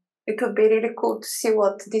 It would be really cool to see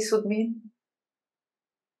what this would mean.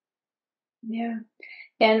 Yeah.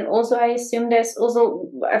 And also, I assume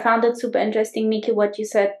I found it super interesting, Mieke, what you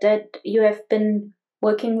said, that you have been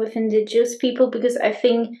working with Indigenous people, because I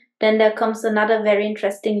think then there comes another very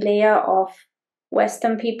interesting layer of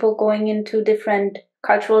Western people going into different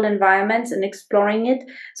cultural environments and exploring it.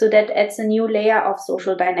 So that adds a new layer of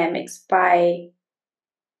social dynamics by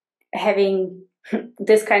having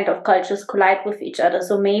this kind of cultures collide with each other.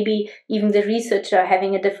 So maybe even the researcher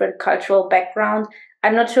having a different cultural background.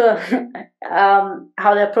 I'm not sure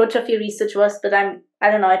how the approach of your research was, but I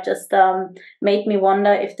don't know, it just made me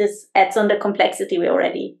wonder if this adds on the complexity we're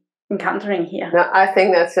already encountering here. No, I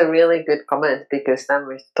think that's a really good comment, because then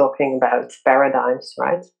we're talking about paradigms,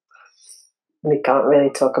 right? We can't really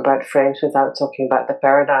talk about frames without talking about the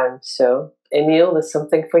paradigms. So, Emile, there's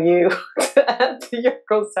something for you to add to your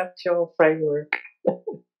conceptual framework.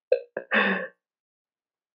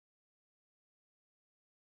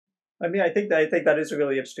 I mean, I think that is a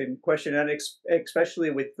really interesting question, and especially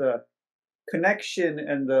with the connection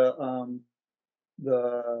and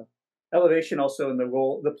the elevation, also in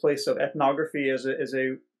the place of ethnography as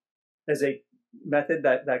a method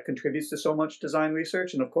that contributes to so much design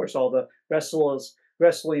research, and of course all the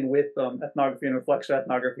wrestling with ethnography and reflexive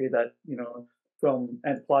ethnography that from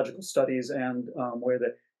anthropological studies and where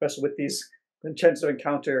they wrestle with these chance to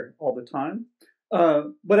encounter all the time.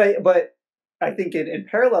 But I think in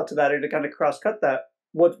parallel to that, or to kind of cross-cut that,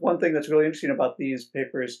 one thing that's really interesting about these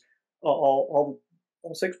papers, all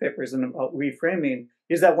 6 papers and reframing,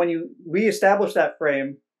 is that when you reestablish that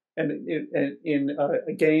frame and in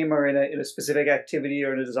a game or in a specific activity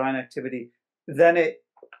or in a design activity, then it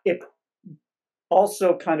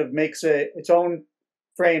also kind of makes its own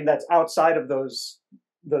frame that's outside of those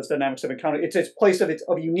dynamics of encounter. It's place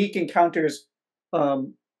of unique encounters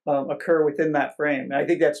occur within that frame. And I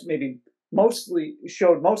think that's maybe mostly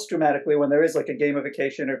showed most dramatically when there is like a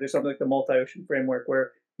gamification, or if there's something like the multi-ocean framework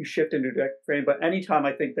where you shift into a direct frame. But anytime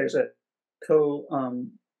I think there's a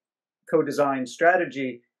co-design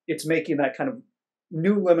strategy, it's making that kind of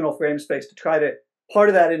new liminal frame space to try to, part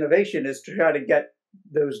of that innovation is to try to get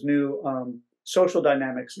those new social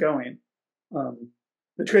dynamics going.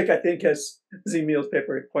 The trick, I think, as Emile's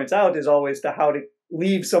paper points out, is always to how to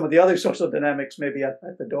leave some of the other social dynamics maybe at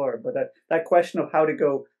the door. But that question of how to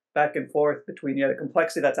go back and forth between the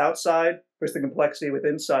complexity that's outside versus the complexity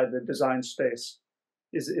within inside the design space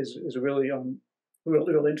is a really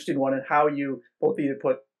real interesting one, and how you both either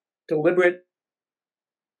put deliberate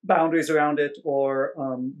boundaries around it, or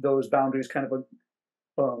those boundaries kind of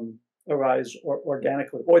arise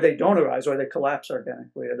organically, or they don't arise, or they collapse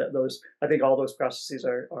organically. I think all those processes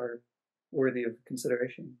are worthy of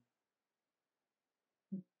consideration.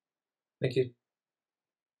 Thank you.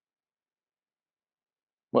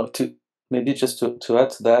 Well, maybe just to add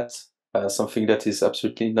to that, something that is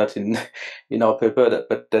absolutely not in our paper,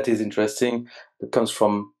 but that is interesting. That comes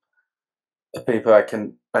from a paper.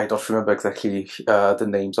 I don't remember exactly the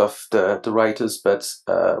names of the writers, but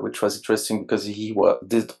which was interesting because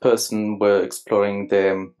this person were exploring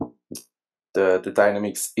the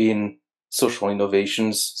dynamics in social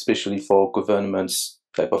innovations, especially for governments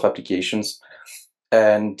type of applications.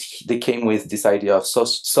 And they came with this idea of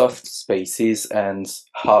soft spaces and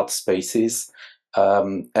hard spaces,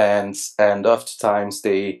 and oftentimes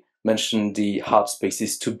they mentioned the hard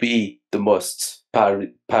spaces to be the most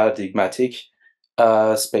paradigmatic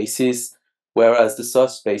spaces, whereas the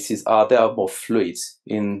soft spaces they are more fluid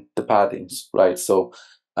in the paradigms, right? So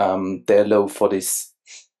they allow for this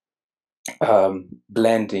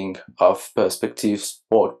blending of perspectives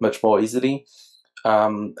much more easily.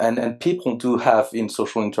 And people do have in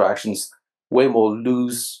social interactions way more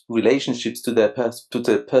loose relationships to their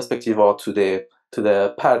perspective or to their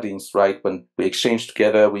paradigms, right? When we exchange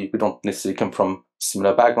together, we don't necessarily come from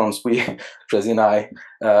similar backgrounds. Krasi and I,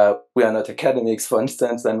 we are not academics, for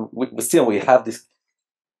instance, and we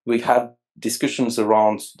have discussions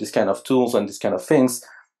around this kind of tools and this kind of things,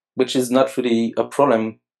 which is not really a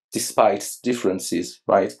problem despite differences,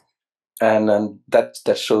 right? And that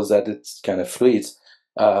shows that it's kind of fluid.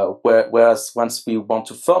 Whereas once we want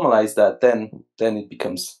to formalize that, then it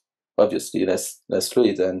becomes obviously less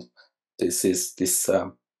fluid. And this.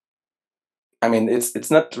 I mean,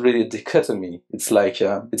 it's not really a dichotomy. It's like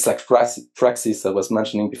praxis I was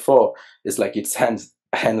mentioning before. It's like it's hand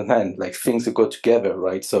in hand, like things that go together,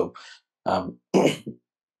 right? So, yeah.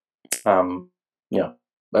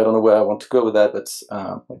 I don't know where I want to go with that, but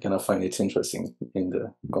I kind of find it interesting in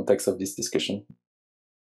the context of this discussion.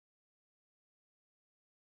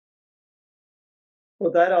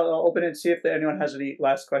 With that, I'll open it and see if anyone has any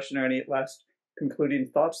last question or any last concluding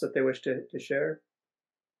thoughts that they wish to share.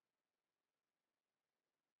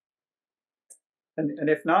 And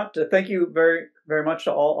if not, thank you very, very much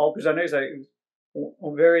to all presenters. A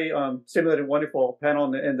very stimulating, wonderful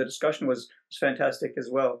panel, and the discussion was fantastic as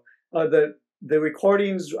well. The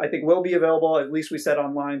recordings, I think, will be available, at least we said,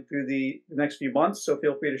 online through the next few months. So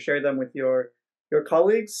feel free to share them with your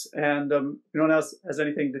colleagues. And if no one else has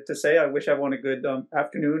anything to say, I wish everyone a good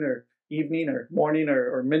afternoon or evening or morning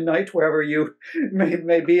or midnight, wherever you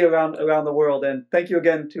may be around the world. And thank you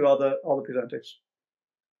again to all the presenters.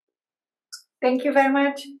 Thank you very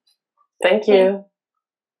much. Thank you.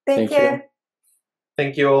 Take care.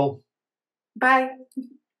 Thank you all. Bye.